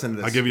 let's listen to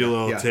this. I'll give you a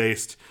little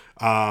taste.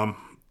 I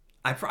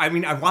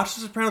mean, I've watched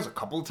The Sopranos a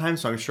couple of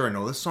times, so I'm sure I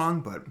know this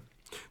song, but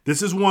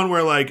this is one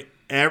where like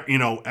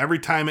every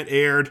time it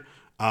aired,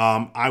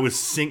 I was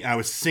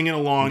singing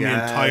along the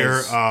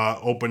entire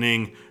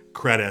opening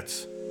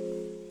credits.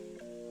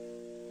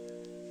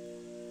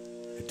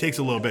 It takes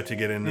a little bit to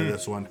get into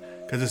this one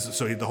because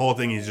the whole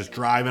thing he's just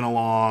driving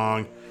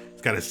along.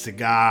 He's got a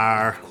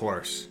cigar. of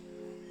course.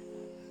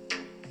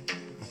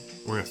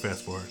 We're gonna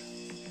fast forward.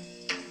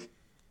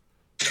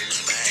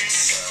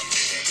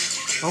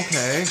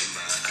 Okay.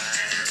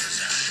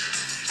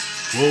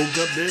 Woke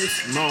up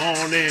this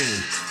morning,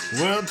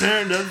 world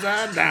turned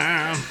upside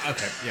down.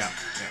 Okay, yeah.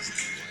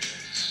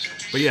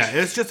 But yeah,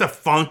 it's just a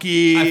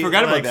funky. I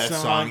forgot about like, that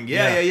song.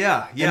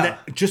 Yeah. And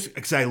just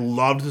because I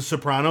loved The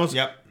Sopranos.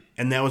 Yep.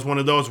 And that was one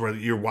of those where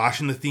you're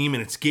watching the theme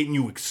and it's getting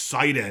you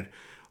excited.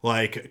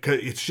 Like, 'cause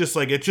it's just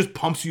like, it just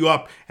pumps you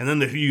up. And then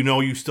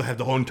you still have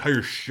the whole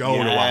entire show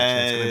to watch.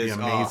 It's going to be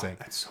amazing.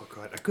 That's so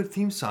good. A good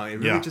theme song. It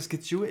really just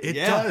gets you. It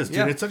does,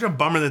 dude. It's such a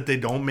bummer that they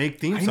don't make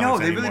theme songs I know,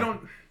 they anymore. really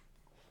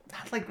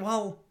don't.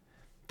 Well,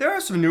 there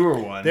are some newer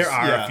ones. There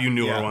are a few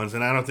newer ones,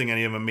 and I don't think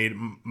any of them made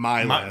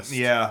my list.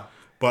 Yeah.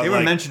 But they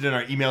were mentioned in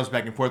our emails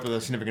back and forth with our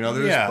significant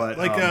others. Yeah, but,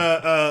 like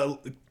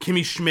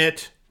Kimmy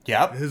Schmidt.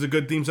 Yep. Has a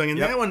good theme song.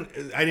 And that one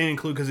I didn't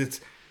include because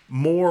it's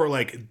more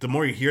like the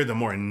more you hear, the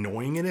more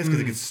annoying it is because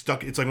it gets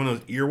stuck. It's like one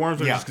of those earworms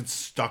where it just gets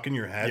stuck in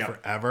your head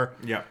forever.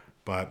 Yeah.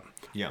 But,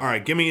 all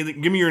right, give me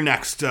your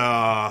next.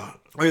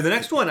 Okay, the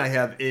next one I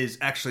have is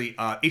actually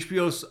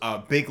HBO's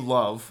Big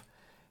Love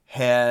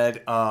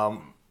had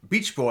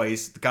Beach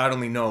Boys, God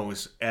Only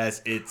Knows,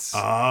 as its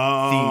theme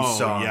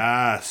song.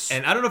 Yes.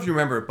 And I don't know if you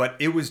remember, but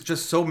it was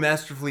just so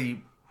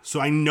masterfully So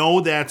I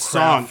know that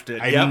song.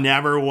 I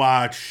never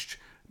watched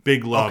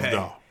Big Love,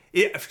 though.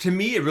 To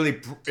me, it really,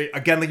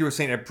 again, like you were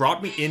saying, it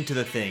brought me into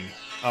the thing.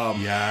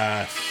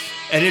 Yes.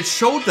 And it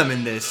showed them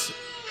in this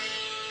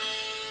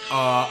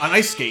on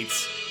ice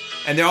skates.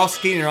 And they're all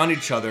skating around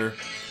each other.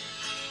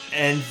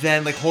 And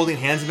then, like, holding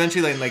hands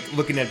eventually, like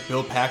looking at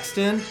Bill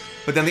Paxton.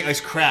 But then the ice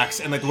cracks,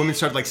 and, like, the women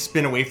start to, like,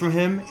 spin away from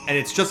him. And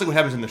it's just like what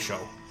happens in the show.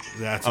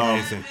 That's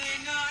amazing.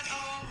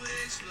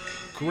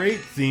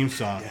 Great theme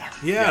song.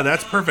 Yeah,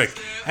 that's perfect.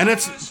 And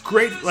it's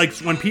great, like,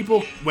 when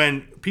people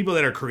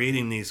that are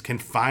creating these can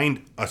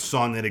find a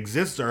song that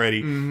exists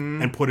already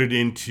and put it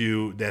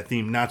into that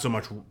theme, not so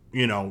much,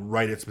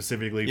 write it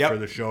specifically for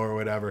the show or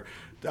whatever.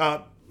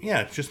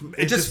 It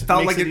just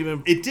felt like it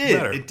did.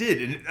 better. It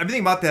did. And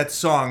everything about that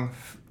song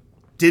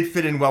did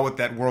fit in well with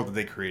that world that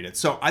they created.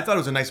 So I thought it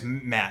was a nice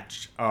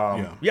match.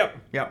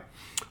 Yep.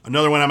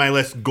 Another one on my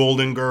list,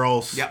 Golden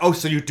Girls. Yeah. Oh,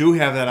 so you do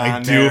have that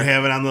on there. I do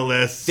have it on the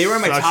list. They were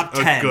in my top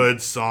 10. A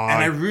good song.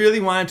 And I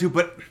really wanted to,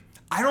 but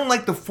I don't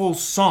like the full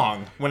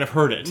song when I've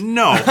heard it.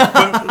 No,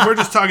 but we're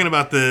just talking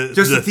about the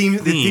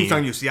theme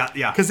song use. Yeah.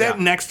 Because that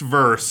next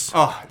verse.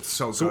 Oh, it's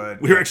so good.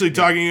 We were actually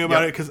talking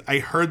about it because I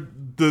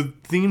heard the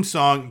theme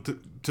song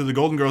to the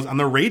Golden Girls on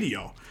the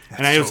radio.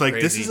 And I was like,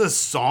 crazy. This is a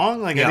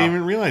song? Like, I didn't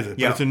even realize it.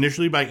 But it's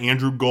initially by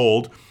Andrew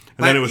Gold.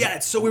 And then it was,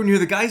 it's so weird when you hear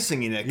the guys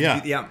singing it.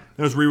 Yeah.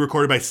 It was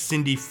re-recorded by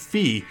Cindy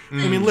Fee.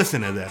 I mean,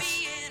 listen to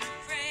this.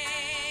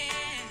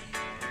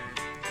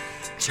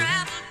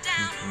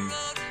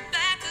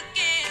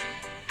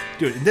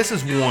 Dude, this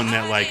is one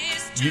that, like,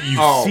 you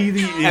see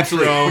the intro.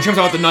 Absolutely. When she comes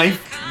out with the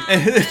knife. Do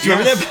you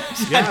remember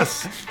that?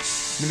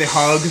 Yes. And they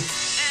hug.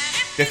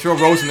 They throw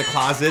Rose in the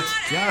closet.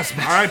 Yes.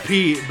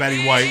 R.I.P.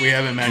 Betty White. We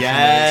haven't mentioned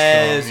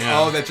Yes. This,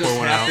 so, that just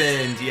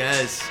happened.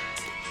 Yes.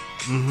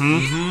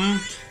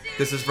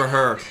 This is for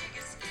her.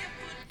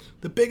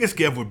 The biggest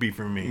gift would be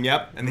for me.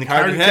 Yep. And the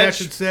card attached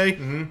should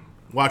say,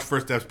 watch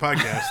First Steps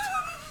Podcast.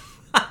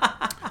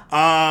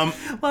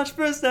 Watch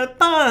First Steps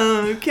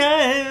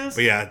Podcast.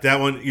 But yeah, that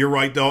one, you're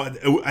right, though.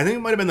 I think it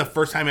might have been the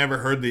first time I ever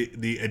heard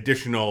the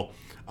additional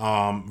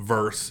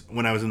verse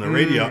when I was in the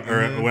radio,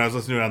 or when I was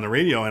listening to it on the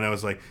radio, and I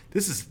was like,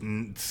 this is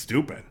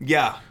stupid.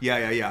 Yeah.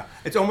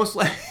 It's almost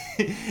like,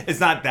 it's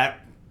not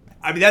that,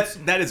 I mean,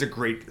 that is a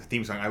great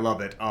theme song. I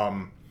love it.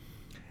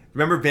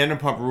 Remember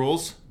Vanderpump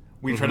Rules?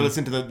 We tried to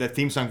listen to the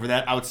theme song for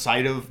that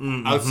outside of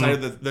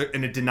the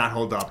and it did not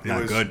hold up. It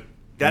was good.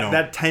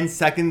 That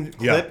 10-second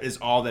clip is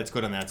all that's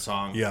good on that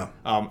song. Yeah.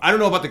 I don't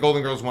know about the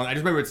Golden Girls one. I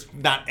just remember it's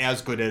not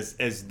as good as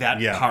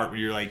that part where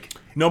you're like.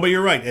 No, but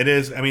you're right. It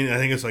is. I mean, I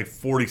think it's like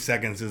 40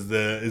 seconds is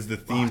the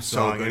theme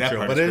song. So good. That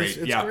part but is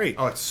it's great.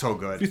 Oh, it's so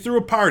good. If you threw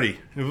a party,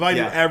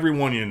 invited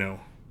everyone you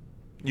know,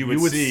 you would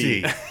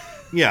see.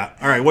 Yeah.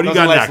 All right. What do you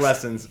got next?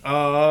 Lessons.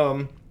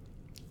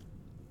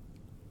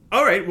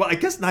 All right. Well, I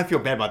guess now I feel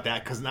bad about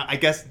that because I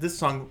guess this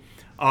song.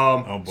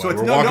 Oh boy, so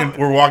it's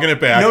we're walking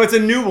it back. No, it's a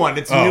new one.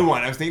 It's a new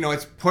one. I was thinking,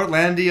 it's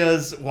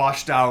Portlandia's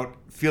 "Washed Out."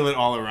 Feel it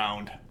all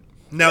around.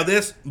 Now,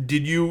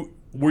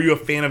 were you a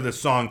fan of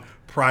this song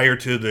prior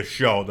to the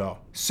show, though?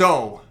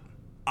 So,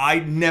 I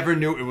never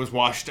knew it was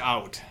Washed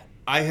Out.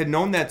 I had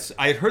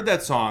heard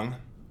that song.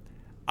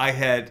 I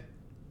had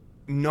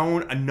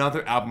known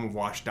another album of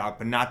Washed Out,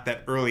 but not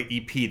that early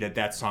EP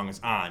that song is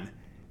on.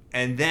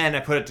 And then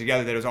I put it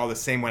together that it was all the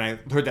same when I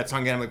heard that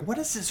song again. I'm like, what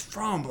is this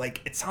from?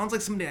 Like, it sounds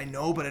like somebody I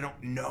know, but I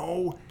don't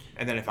know.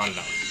 And then I found it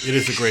out. It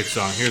is a great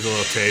song. Here's a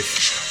little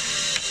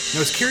taste.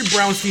 Now, is Carrie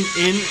Brownstein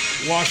in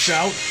Washed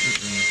Out?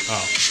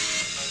 Oh.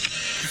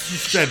 You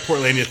said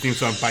Portlandia theme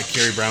song by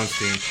Carrie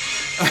Brownstein.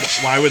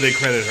 Why would they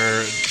credit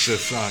her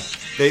this song?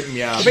 But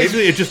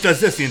basically, it just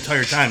does this the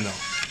entire time, though.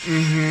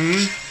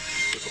 Mm-hmm.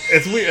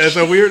 It's weird. It's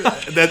a weird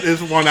that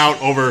is won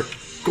out over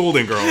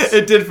Golden Girls.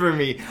 It did for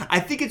me. I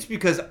think it's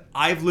because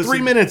I've listened...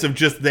 3 minutes of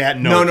just that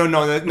note.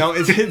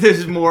 No.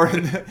 There's more.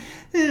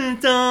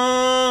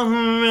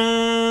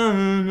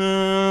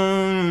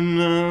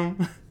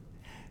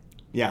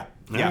 Yeah.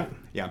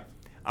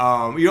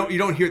 You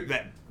don't hear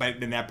that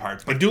in that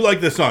part. I do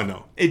like this song,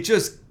 though. It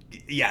just...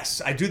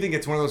 Yes, I do think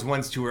it's one of those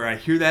ones too where I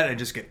hear that and I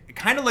just get...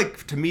 Kind of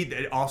like, to me,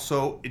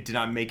 it did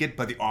not make it,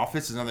 but The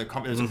Office is another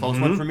company. There's a close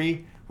one for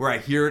me where I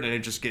hear it and I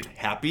just get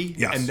happy.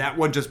 Yes. And that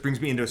one just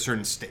brings me into a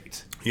certain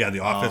state. Yeah, The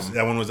Office.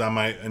 That one was on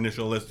my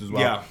initial list as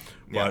well. Yeah.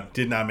 But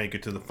did not make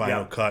it to the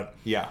final cut.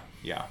 Yeah.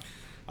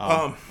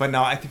 But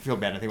now I feel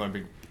bad. I think I'm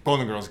going to be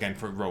Golden Girls again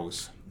for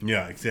Rose.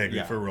 Yeah, exactly.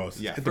 Yeah. For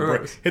Rose. Yeah,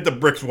 hit the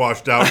bricks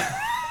Washed Out.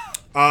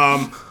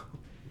 All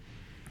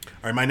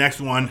right, my next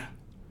one.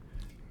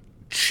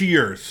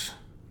 Cheers.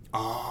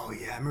 Oh,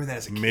 yeah. I remember that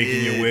as a kid.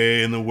 Making your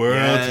way in the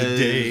world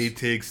today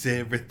takes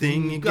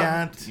everything you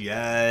got.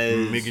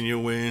 Yes. Making your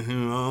way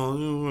through all the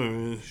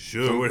world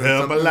sure would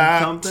help a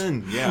lot.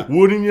 Yeah.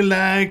 Wouldn't you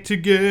like to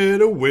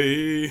get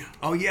away?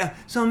 Oh, yeah.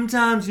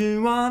 Sometimes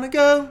you want to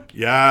go.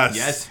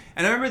 Yes.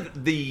 And I remember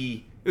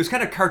it was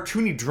kind of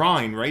cartoony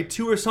drawing, right,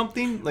 too, or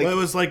something? Like, well, it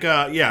was like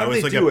a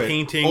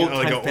painting,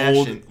 like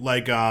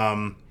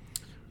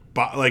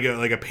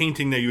a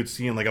painting that you would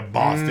see in like a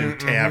Boston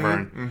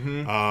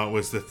tavern.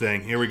 Was the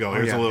thing. Here we go.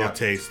 Here's a little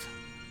taste.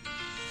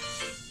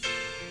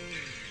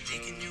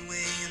 Taking your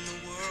way in the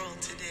world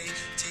today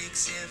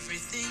takes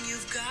everything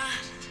you've got.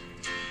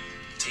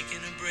 Taking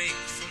a break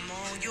from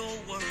all your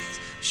worries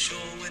sure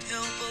would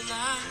help a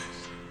lot.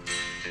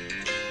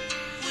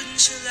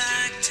 Wouldn't you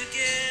like to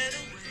get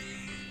away?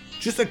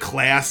 Just a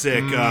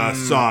classic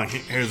song.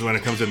 Here's when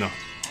it comes in though.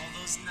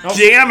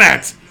 Damn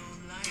it!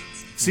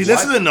 See,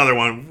 this is another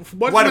one.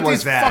 What's with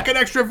these fucking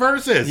extra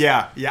verses?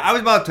 Yeah. I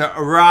was about to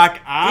rock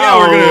out. Yeah,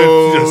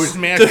 we're gonna just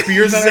smash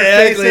beers on our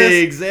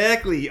faces.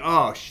 Exactly.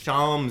 Oh,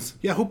 shums.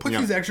 Yeah, who puts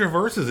these extra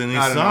verses in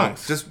these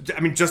songs? Just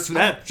for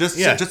that. Just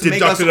to make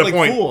deduct us to look the like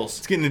point. fools.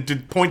 It's getting a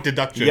point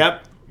deduction.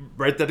 Yep.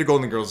 Right there to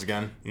Golden Girls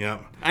again.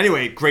 Yep.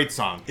 Anyway, great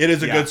song. It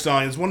is a good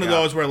song. It's one of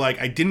those where like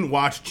I didn't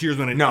watch Cheers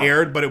when it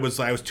aired, but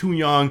I was too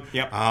young.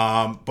 Yep.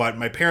 But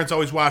my parents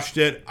always watched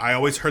it. I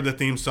always heard the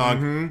theme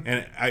song,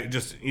 and I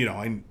just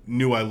I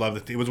knew I loved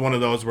it. It was one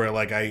of those where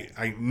like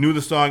I knew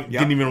the song,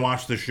 didn't even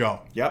watch the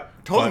show.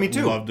 Yep. Totally. Me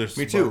too.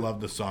 Me too.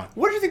 Loved the song.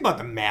 What did you think about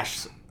the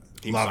MASH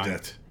theme Loved song?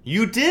 it.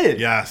 You did.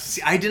 Yes.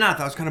 See, I did not.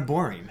 That was kind of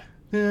boring.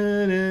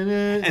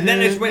 And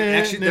then it went.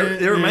 Actually,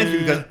 that reminds me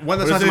because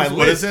one of the songs on my list.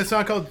 What is that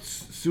song called?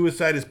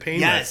 Suicide is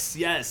Painless.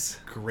 Yes.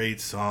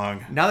 Great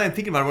song. Now that I'm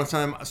thinking about it, one of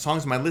the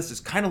songs on my list is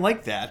kind of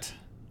like that.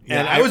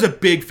 Yeah, and I was a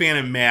big fan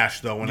of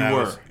MASH though when I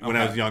was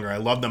younger. I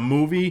loved the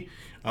movie.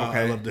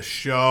 I loved the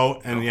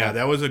show, and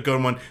that was a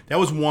good one. That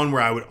was one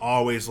where I would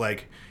always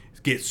like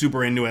get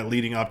super into it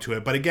leading up to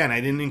it. But again, I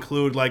didn't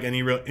include like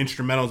any real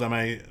instrumentals on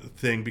my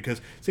thing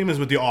because same as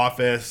with The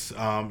Office.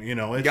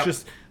 It's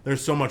just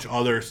there's so much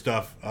other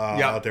stuff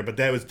out there. But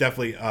that was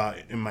definitely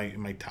in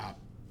my top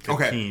 15.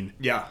 Okay.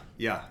 Yeah.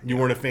 You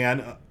weren't a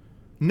fan?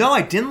 No,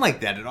 I didn't like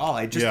that at all.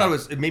 I just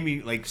thought it made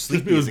me like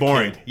sleepy. It was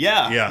boring.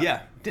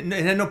 Yeah. It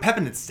had no pep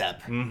in its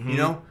step.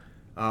 But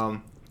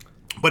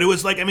it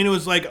was like it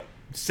was like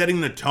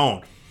setting the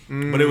tone.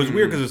 But it was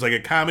weird because it was like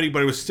a comedy,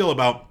 but it was still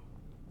about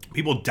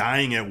people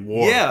dying at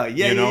war.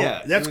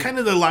 Yeah. That's kind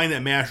of the line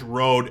that MASH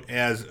rode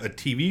as a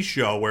TV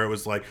show, where it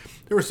was like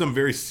there were some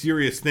very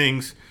serious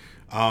things.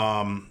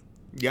 War,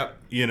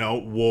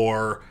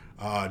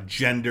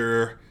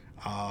 gender.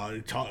 All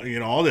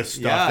this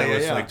stuff that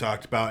was like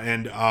talked about,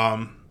 and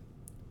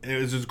it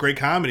was this great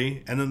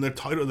comedy. And then the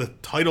title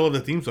of the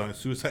theme song is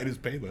 "Suicide is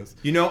Painless."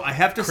 I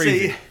have to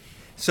say,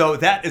 so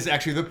that is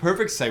actually the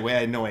perfect segue. I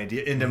had no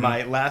idea into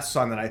my last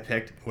song that I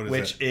picked,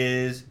 which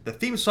is the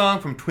theme song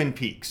from Twin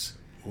Peaks.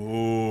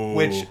 Ooh.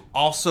 Which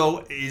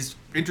also is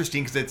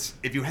interesting because it's,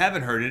 if you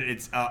haven't heard it,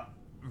 it's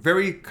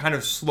very kind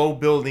of slow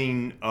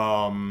building.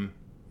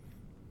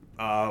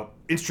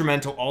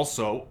 Instrumental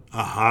also,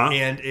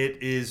 and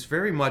it is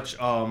very much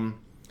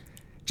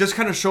just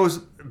kind of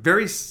shows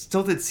very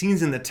stilted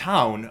scenes in the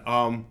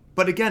town.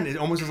 But again, it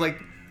almost is like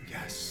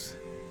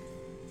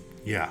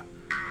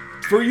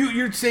For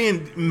you're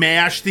saying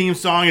MASH theme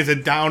song is a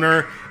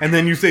downer, and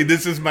then you say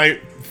this is my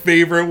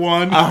favorite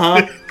one.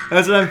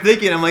 That's what I'm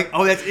thinking. I'm like,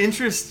 oh, that's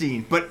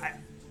interesting, but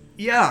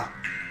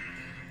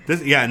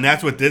And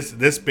that's what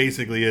this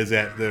basically is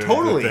at the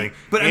Totally. the thing.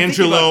 But I'm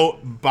Angelo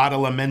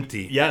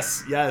Badalamenti.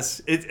 Yes.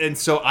 And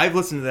so I've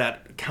listened to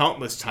that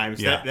countless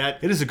times. Yeah.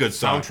 That it is a good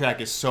song.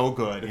 soundtrack is so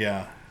good.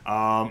 Yeah.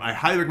 I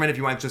highly recommend if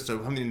you want just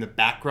something in the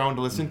background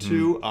to listen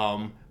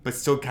to, but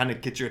still kind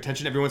of get your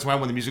attention every once in a while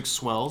when the music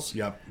swells.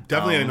 Yep.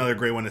 Definitely another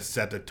great one to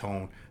set the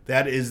tone.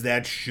 That is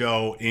that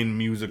show in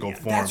musical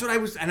form. That's what I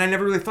was, and I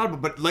never really thought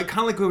about, but like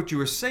kind of like what you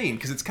were saying,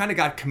 because it's kind of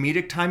got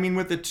comedic timing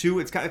with it too.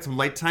 It's got some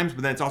light times,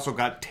 but then it's also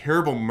got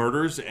terrible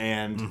murders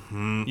and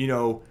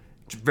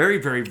very,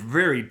 very,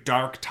 very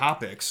dark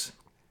topics.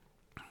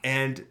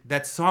 And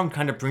that song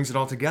kind of brings it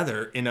all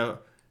together in a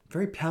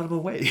very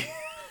palatable way.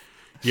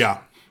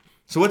 Yeah.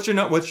 So what's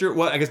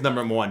your I guess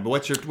number one, but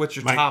what's your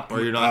top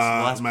or your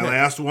last my pick?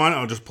 last one?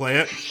 I'll just play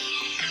it.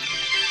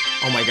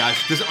 Oh my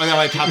gosh, this I got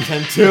my top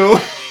 10 too.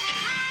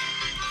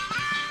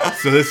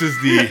 So this is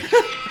the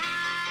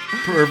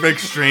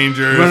Perfect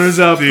Strangers. Runners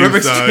up,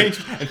 Perfect song.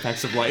 Strangers, and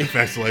Facts of Life.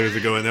 Facts of Life is a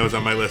good one. That was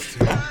on my list.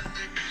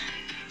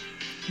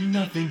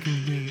 Nothing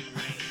can be.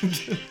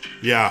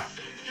 Yeah.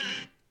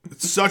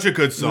 It's such a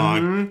good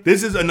song.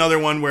 This is another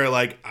one where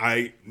like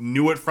I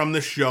knew it from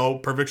the show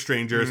Perfect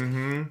Strangers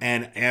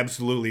and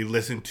absolutely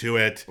listened to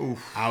it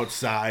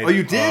outside. Oh,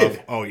 you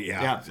did? Yeah.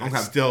 Yeah, okay.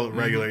 Still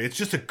regularly. It's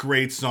just a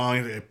great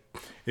song.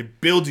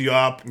 It builds you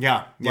up.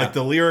 Yeah. Like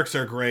the lyrics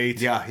are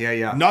great.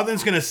 Yeah.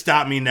 Nothing's gonna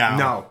stop me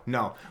now.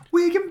 No.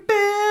 We can build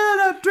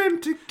a dream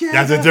together.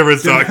 That's a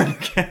different song.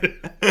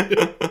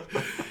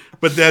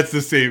 But that's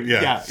the same.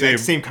 Yeah.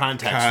 Same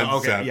context.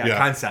 Okay. Yeah.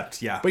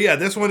 Concept. Yeah. But yeah,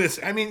 this one is.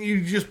 I mean,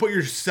 you just put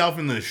yourself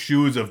in the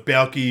shoes of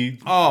Balky.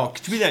 Oh,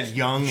 could you be that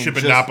young?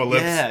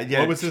 Shippanopolis. Yeah.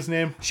 What was his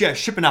name? Yeah,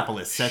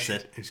 Shippanopolis. That's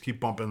it. Just keep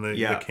bumping the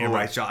Yeah. camera.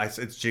 Oh, right.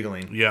 It's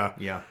jiggling. Yeah.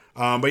 Yeah.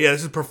 But yeah,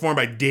 this is performed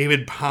by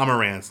David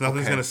Pomerantz.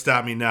 Nothing's gonna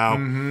stop me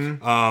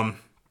now.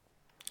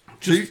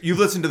 So you've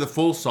listened to the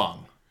full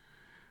song.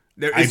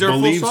 I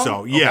believe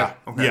so. Yeah.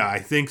 Okay. Yeah, I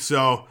think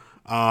so.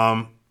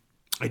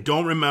 I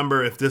don't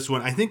remember if this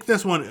one. I think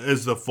this one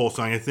is the full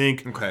song. I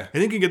think. Okay. I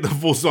think you get the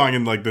full song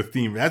in like the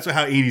theme. That's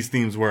how 80s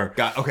themes work.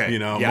 Okay. You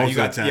know, Yeah, most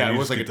of the time. Yeah, it you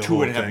was just like a get the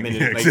 2.5 whole thing.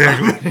 minute. Yeah,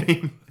 Like,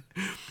 exactly.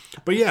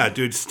 But yeah,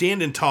 dude,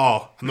 standing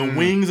tall on the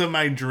wings of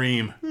my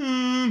dream,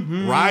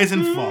 rise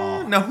and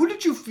fall. Now, who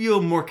did you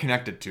feel more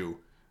connected to,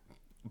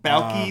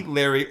 Balky,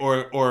 Larry,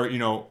 or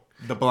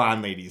the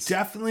blonde ladies?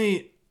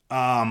 Definitely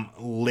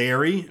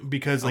Larry,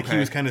 because like he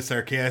was kind of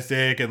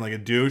sarcastic and like a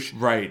douche,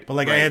 Right? But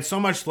like I had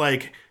so much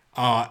like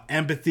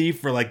empathy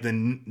for like the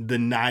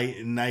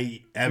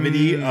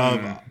naivety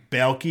of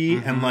Balky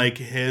and like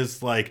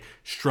his like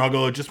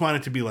struggle. Just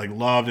wanted to be like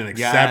loved and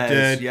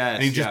accepted. Yes,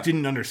 and he just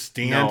didn't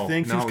understand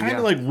things. He was kind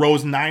of like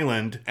Rose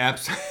Nyland.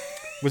 Absolutely.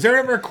 Was there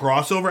ever a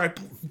crossover?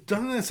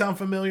 Doesn't that sound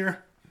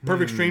familiar?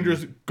 Perfect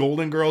Strangers,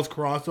 Golden Girls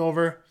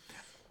crossover.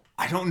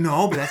 I don't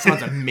know, but that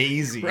sounds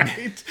amazing.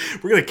 Right?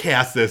 We're gonna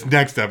cast this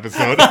next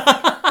episode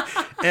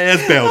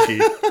as Balky.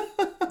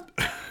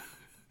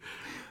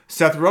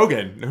 Seth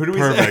Rogen. Who do we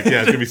Perfect. say? Yeah,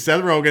 it's gonna be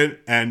Seth Rogen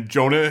and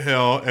Jonah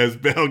Hill as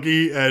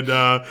Balky and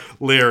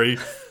Larry.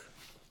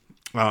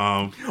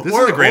 This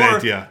is a great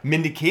idea.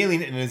 Mindy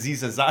Kaling and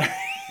Aziz Ansari.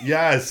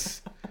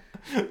 Yes.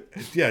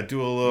 Yeah,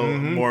 do a little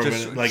more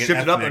Just of like shift an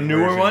it up, a ethnic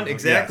newer version. one.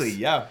 Exactly.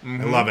 Yes.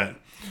 Yeah. I love it.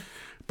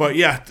 But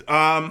yeah,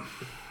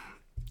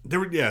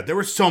 there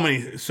were so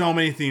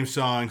many theme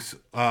songs.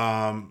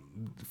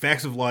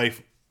 Facts of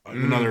Life,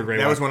 another great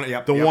one. That was one.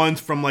 Yep. The ones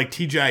from like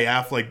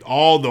TGIF, like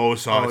all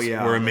those songs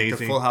were amazing. Like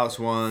the Full House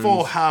ones.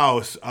 Full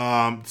House,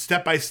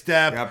 Step by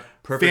Step, Yep.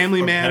 Perfect.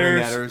 Family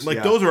Matters.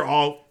 Like those are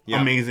all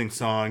amazing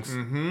songs.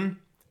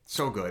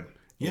 So good.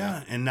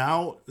 Yeah, and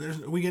now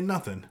we get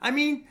nothing. I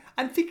mean,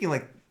 I'm thinking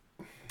like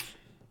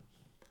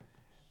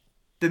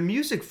the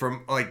music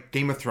from like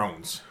Game of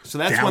Thrones. So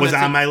that was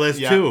on my list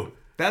too.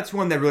 That's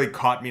one that really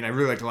caught me, and I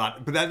really liked a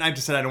lot. But then I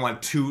just said I don't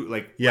want to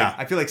like.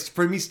 I feel like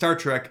for me, Star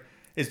Trek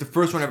is the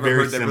first one I've ever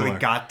heard that really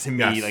got to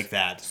me like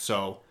that.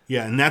 So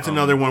yeah, and that's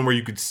another one where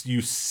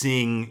you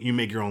sing, you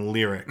make your own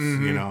lyrics.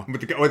 You know,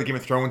 with the Game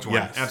of Thrones one.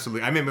 Yes.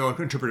 Absolutely. I made my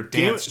own interpretive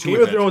dance. Game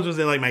of Thrones was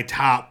in like my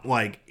top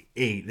like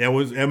 8.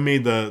 That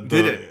made the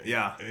did it?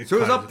 Yeah. So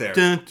it was up there.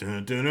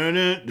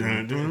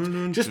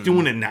 Just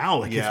doing it now,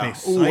 like it's me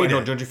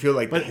excited. Don't you feel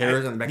like the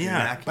hairs on the back of your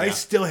neck? But I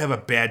still have a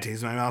bad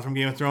taste in my mouth from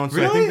Game of Thrones,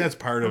 so I think that's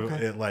part of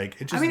it. Like,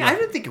 it just. I mean, I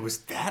didn't think it was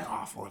that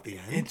awful at the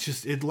end. It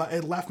just it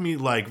left me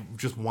like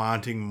just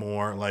wanting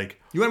more.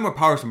 Like you wanted more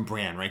power from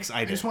Bran, right? Because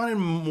I just wanted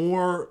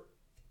more.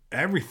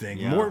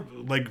 Everything more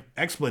like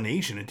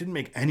explanation. It didn't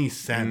make any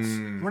sense.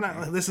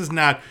 This is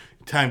not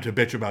time to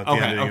bitch about the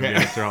ending of Game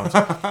of Thrones.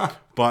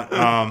 But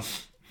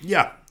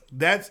yeah,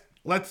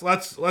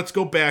 let's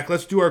go back.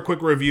 Let's do our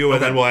quick review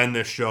and then we'll end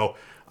this show.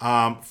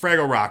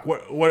 Fraggle Rock.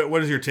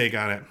 What is your take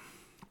on it?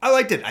 I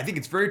liked it. I think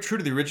it's very true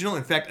to the original.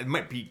 In fact, it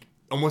might be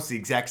almost the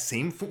exact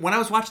same. When I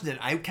was watching it,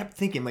 I kept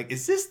thinking like,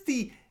 is this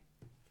the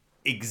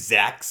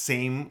exact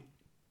same?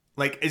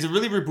 Like, is it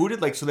really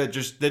rebooted? Like, so that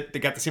they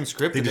got the same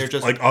script and they're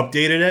just like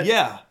updated it?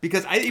 Yeah,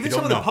 because even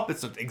some of the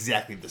puppets looked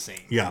exactly the same.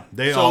 Yeah,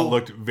 they all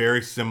looked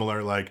very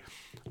similar. Like,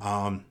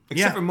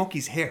 Except for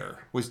Monkey's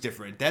hair was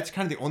different. That's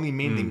kind of the only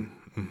main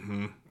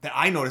thing that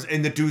I noticed.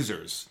 And the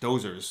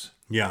dozers.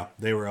 Yeah,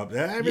 they were up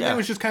there. Everything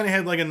was just kind of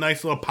had like a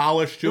nice little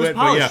polish to it.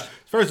 Polished. But yeah,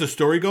 as far as the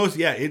story goes,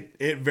 yeah,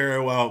 it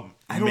very well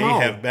may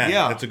have been.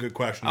 Yeah. That's a good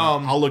question.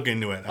 I'll look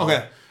into it.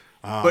 Okay.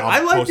 But I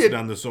liked post it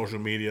on the social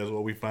media is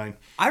what we find.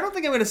 I don't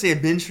think I'm going to say a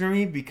binge for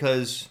me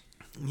because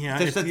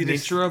that's the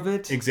nature of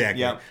it.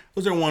 Exactly. Yeah.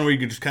 Those are one where you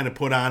could just kind of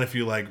put on if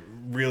you like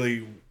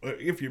really,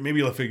 if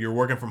you're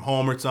working from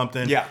home or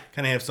something. Yeah.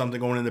 Kind of have something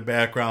going in the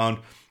background.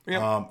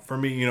 Yep. For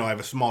me, I have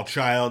a small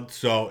child,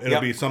 so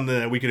it'll be something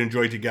that we can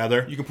enjoy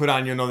together. You can put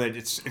on, that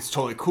it's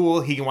totally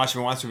cool. He can watch it if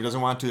he wants to. If he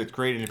doesn't want to, it's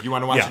great. And if you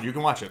want to watch it, you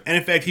can watch it. And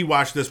in fact, he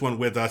watched this one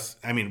with us.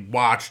 I mean,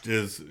 watched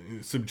is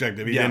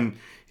subjective. He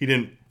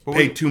didn't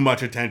pay too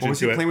much attention to it. What was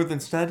he playing with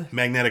instead?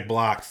 Magnetic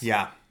blocks.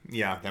 Yeah,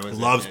 that was.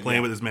 Loves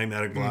playing with his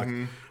magnetic blocks.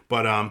 Mm-hmm.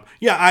 But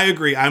I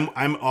agree.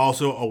 I'm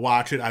also a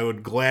watch it. I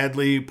would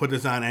gladly put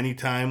this on any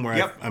time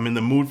where I'm in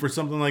the mood for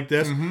something like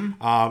this. Mm-hmm.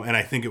 And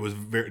I think it was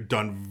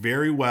done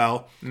very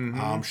well.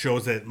 Mm-hmm.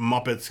 Shows that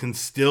Muppets can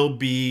still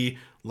be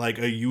like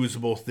a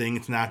usable thing.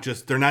 It's not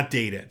just they're not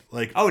dated.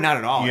 Like not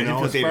at all.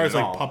 As far as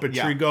like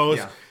puppetry goes,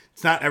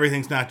 it's not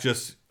everything's not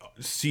just.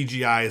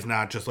 CGI is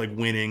not just like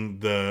winning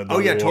the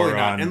war totally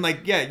not. And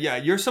like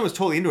your son was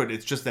totally into it.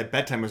 It's just that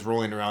bedtime was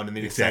rolling around and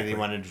they decided they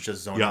wanted to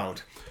just zone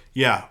out.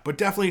 Yeah, but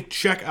definitely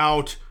check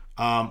out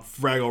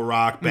Fraggle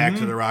Rock, Back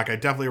to the Rock. I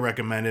definitely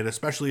recommend it,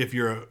 especially if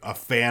you're a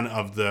fan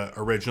of the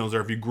originals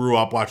or if you grew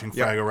up watching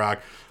Fraggle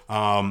Rock.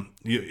 I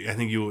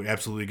think you would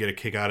absolutely get a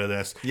kick out of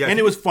this. Yeah, and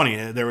it was funny.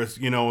 There was,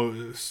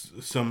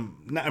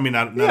 some,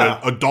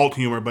 not adult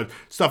humor, but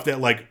stuff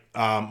that like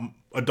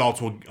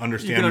adults will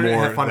understand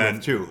more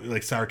than too.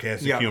 Like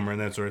sarcastic humor and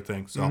that sort of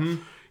thing. So,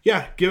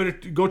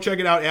 go check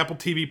it out. Apple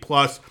TV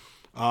Plus,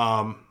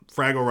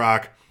 Fraggle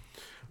Rock.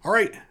 All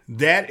right,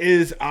 that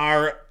is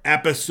our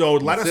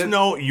episode. Let us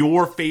know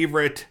your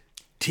favorite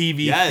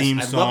TV theme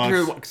songs. I'd love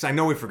to hear, because I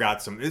know we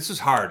forgot some. This is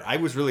hard. I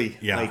was really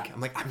I'm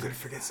going to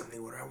forget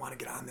something. What do I want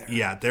to get on there?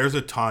 Yeah, there's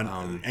a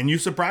ton. And you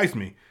surprised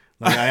me.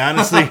 Like, I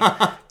honestly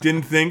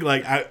didn't think,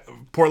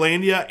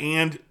 Portlandia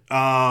and,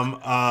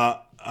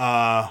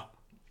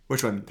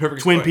 which one?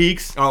 Perfect Twin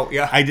Peaks. Oh,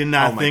 yeah. I did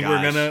not think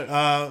we're going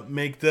to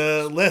make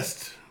the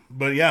list.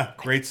 But yeah,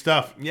 great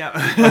stuff. Yeah.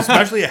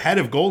 Especially ahead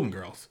of Golden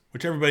Girls,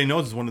 which everybody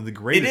knows is one of the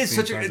greatest.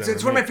 It is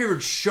it's one of my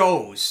favorite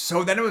shows.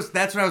 So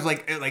that's what I was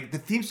like the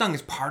theme song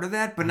is part of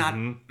that, but not.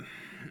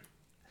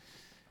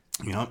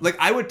 Yeah. Like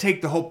I would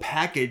take the whole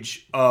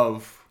package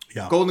of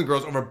Golden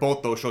Girls over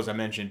both those shows I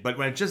mentioned. But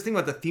when I just think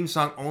about the theme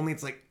song only,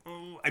 it's like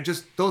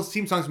those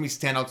theme songs to me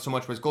stand out so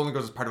much. Whereas Golden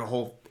Girls is part of a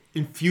whole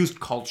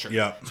infused culture.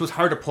 Yeah. So it's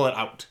hard to pull it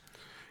out.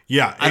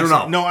 Yeah, I don't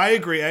know. No, I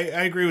agree.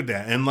 I agree with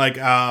that. And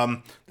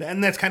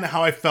and that's kind of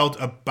how I felt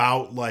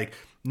about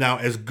now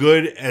as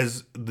good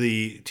as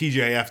the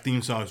TGIF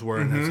theme songs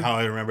were, and that's how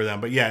I remember them.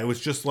 But yeah, it was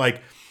just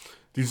like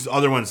these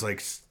other ones they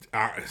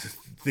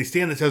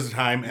stand the test of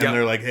time, and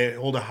they're like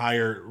hold a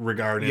higher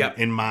regard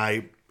in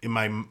my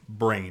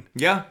brain.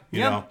 Yeah, you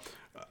know,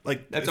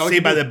 that's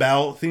Saved by the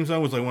Bell theme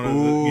song was like one of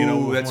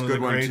the that's one a good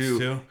of the one greats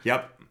too.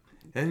 Yep.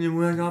 And you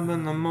wake up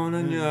in the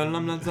morning, think I'm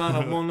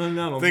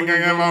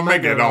gonna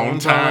make it on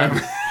time.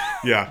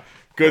 Yeah,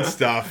 good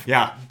stuff.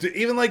 Yeah,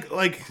 even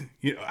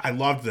I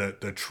loved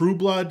the True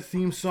Blood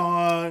theme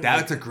song.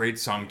 That's a great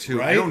song too.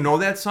 Right? I don't know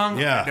that song.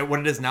 Yeah,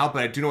 what it is now,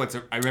 but I do know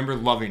I remember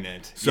loving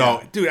it.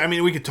 So, dude, I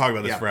mean, we could talk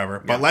about this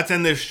forever, but let's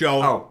end this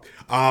show.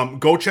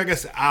 Go check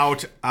us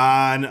out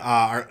on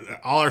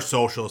all our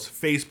socials: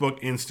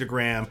 Facebook,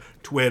 Instagram,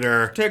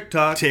 Twitter,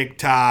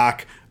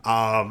 TikTok.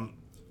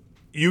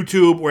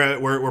 YouTube,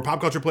 we're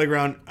Pop Culture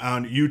Playground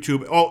on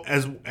YouTube.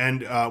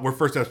 We're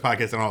First Steps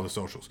Podcast on all the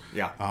socials.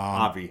 Yeah,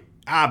 Obvi.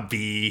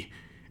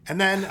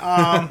 And then,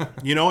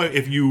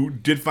 if you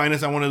did find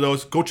us on one of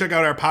those, go check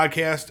out our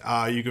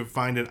podcast. You can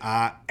find it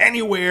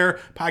anywhere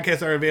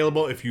podcasts are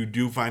available. If you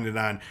do find it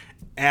on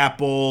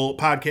Apple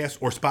Podcasts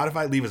or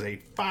Spotify, leave us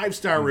a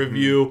 5-star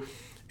review.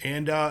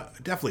 And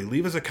definitely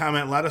leave us a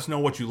comment. Let us know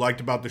what you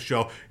liked about the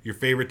show, your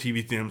favorite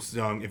TV theme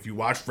song. If you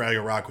watched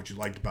Fraggle Rock, what you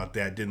liked about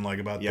that, didn't like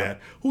about that.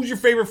 Who's your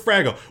favorite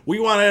Fraggle? We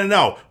want to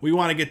know. We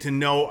want to get to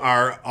know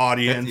our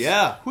audience.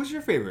 Yeah. Who's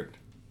your favorite?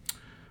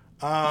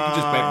 You can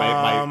just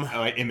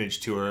my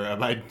image to her,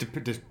 my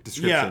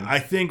description. Yeah, I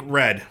think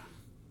Red.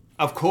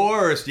 Of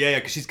course. Yeah,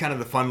 because she's kind of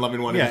the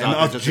fun-loving one. Yeah, and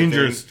us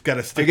Gingers got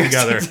to stick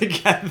together.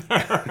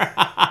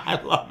 I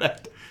love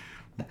it.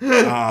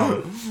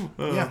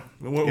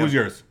 Who's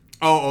yours?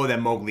 Oh, that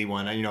Mowgli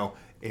one.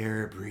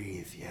 Air,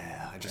 breathe.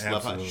 Yeah, I just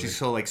love how she's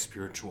so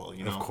spiritual.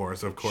 Of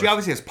course. She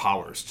obviously has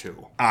powers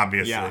too.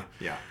 Obviously.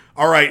 Yeah.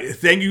 All right.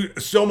 Thank you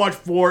so much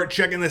for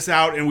checking this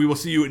out, and we will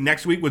see you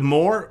next week with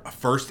more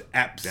First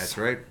Eps. That's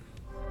right.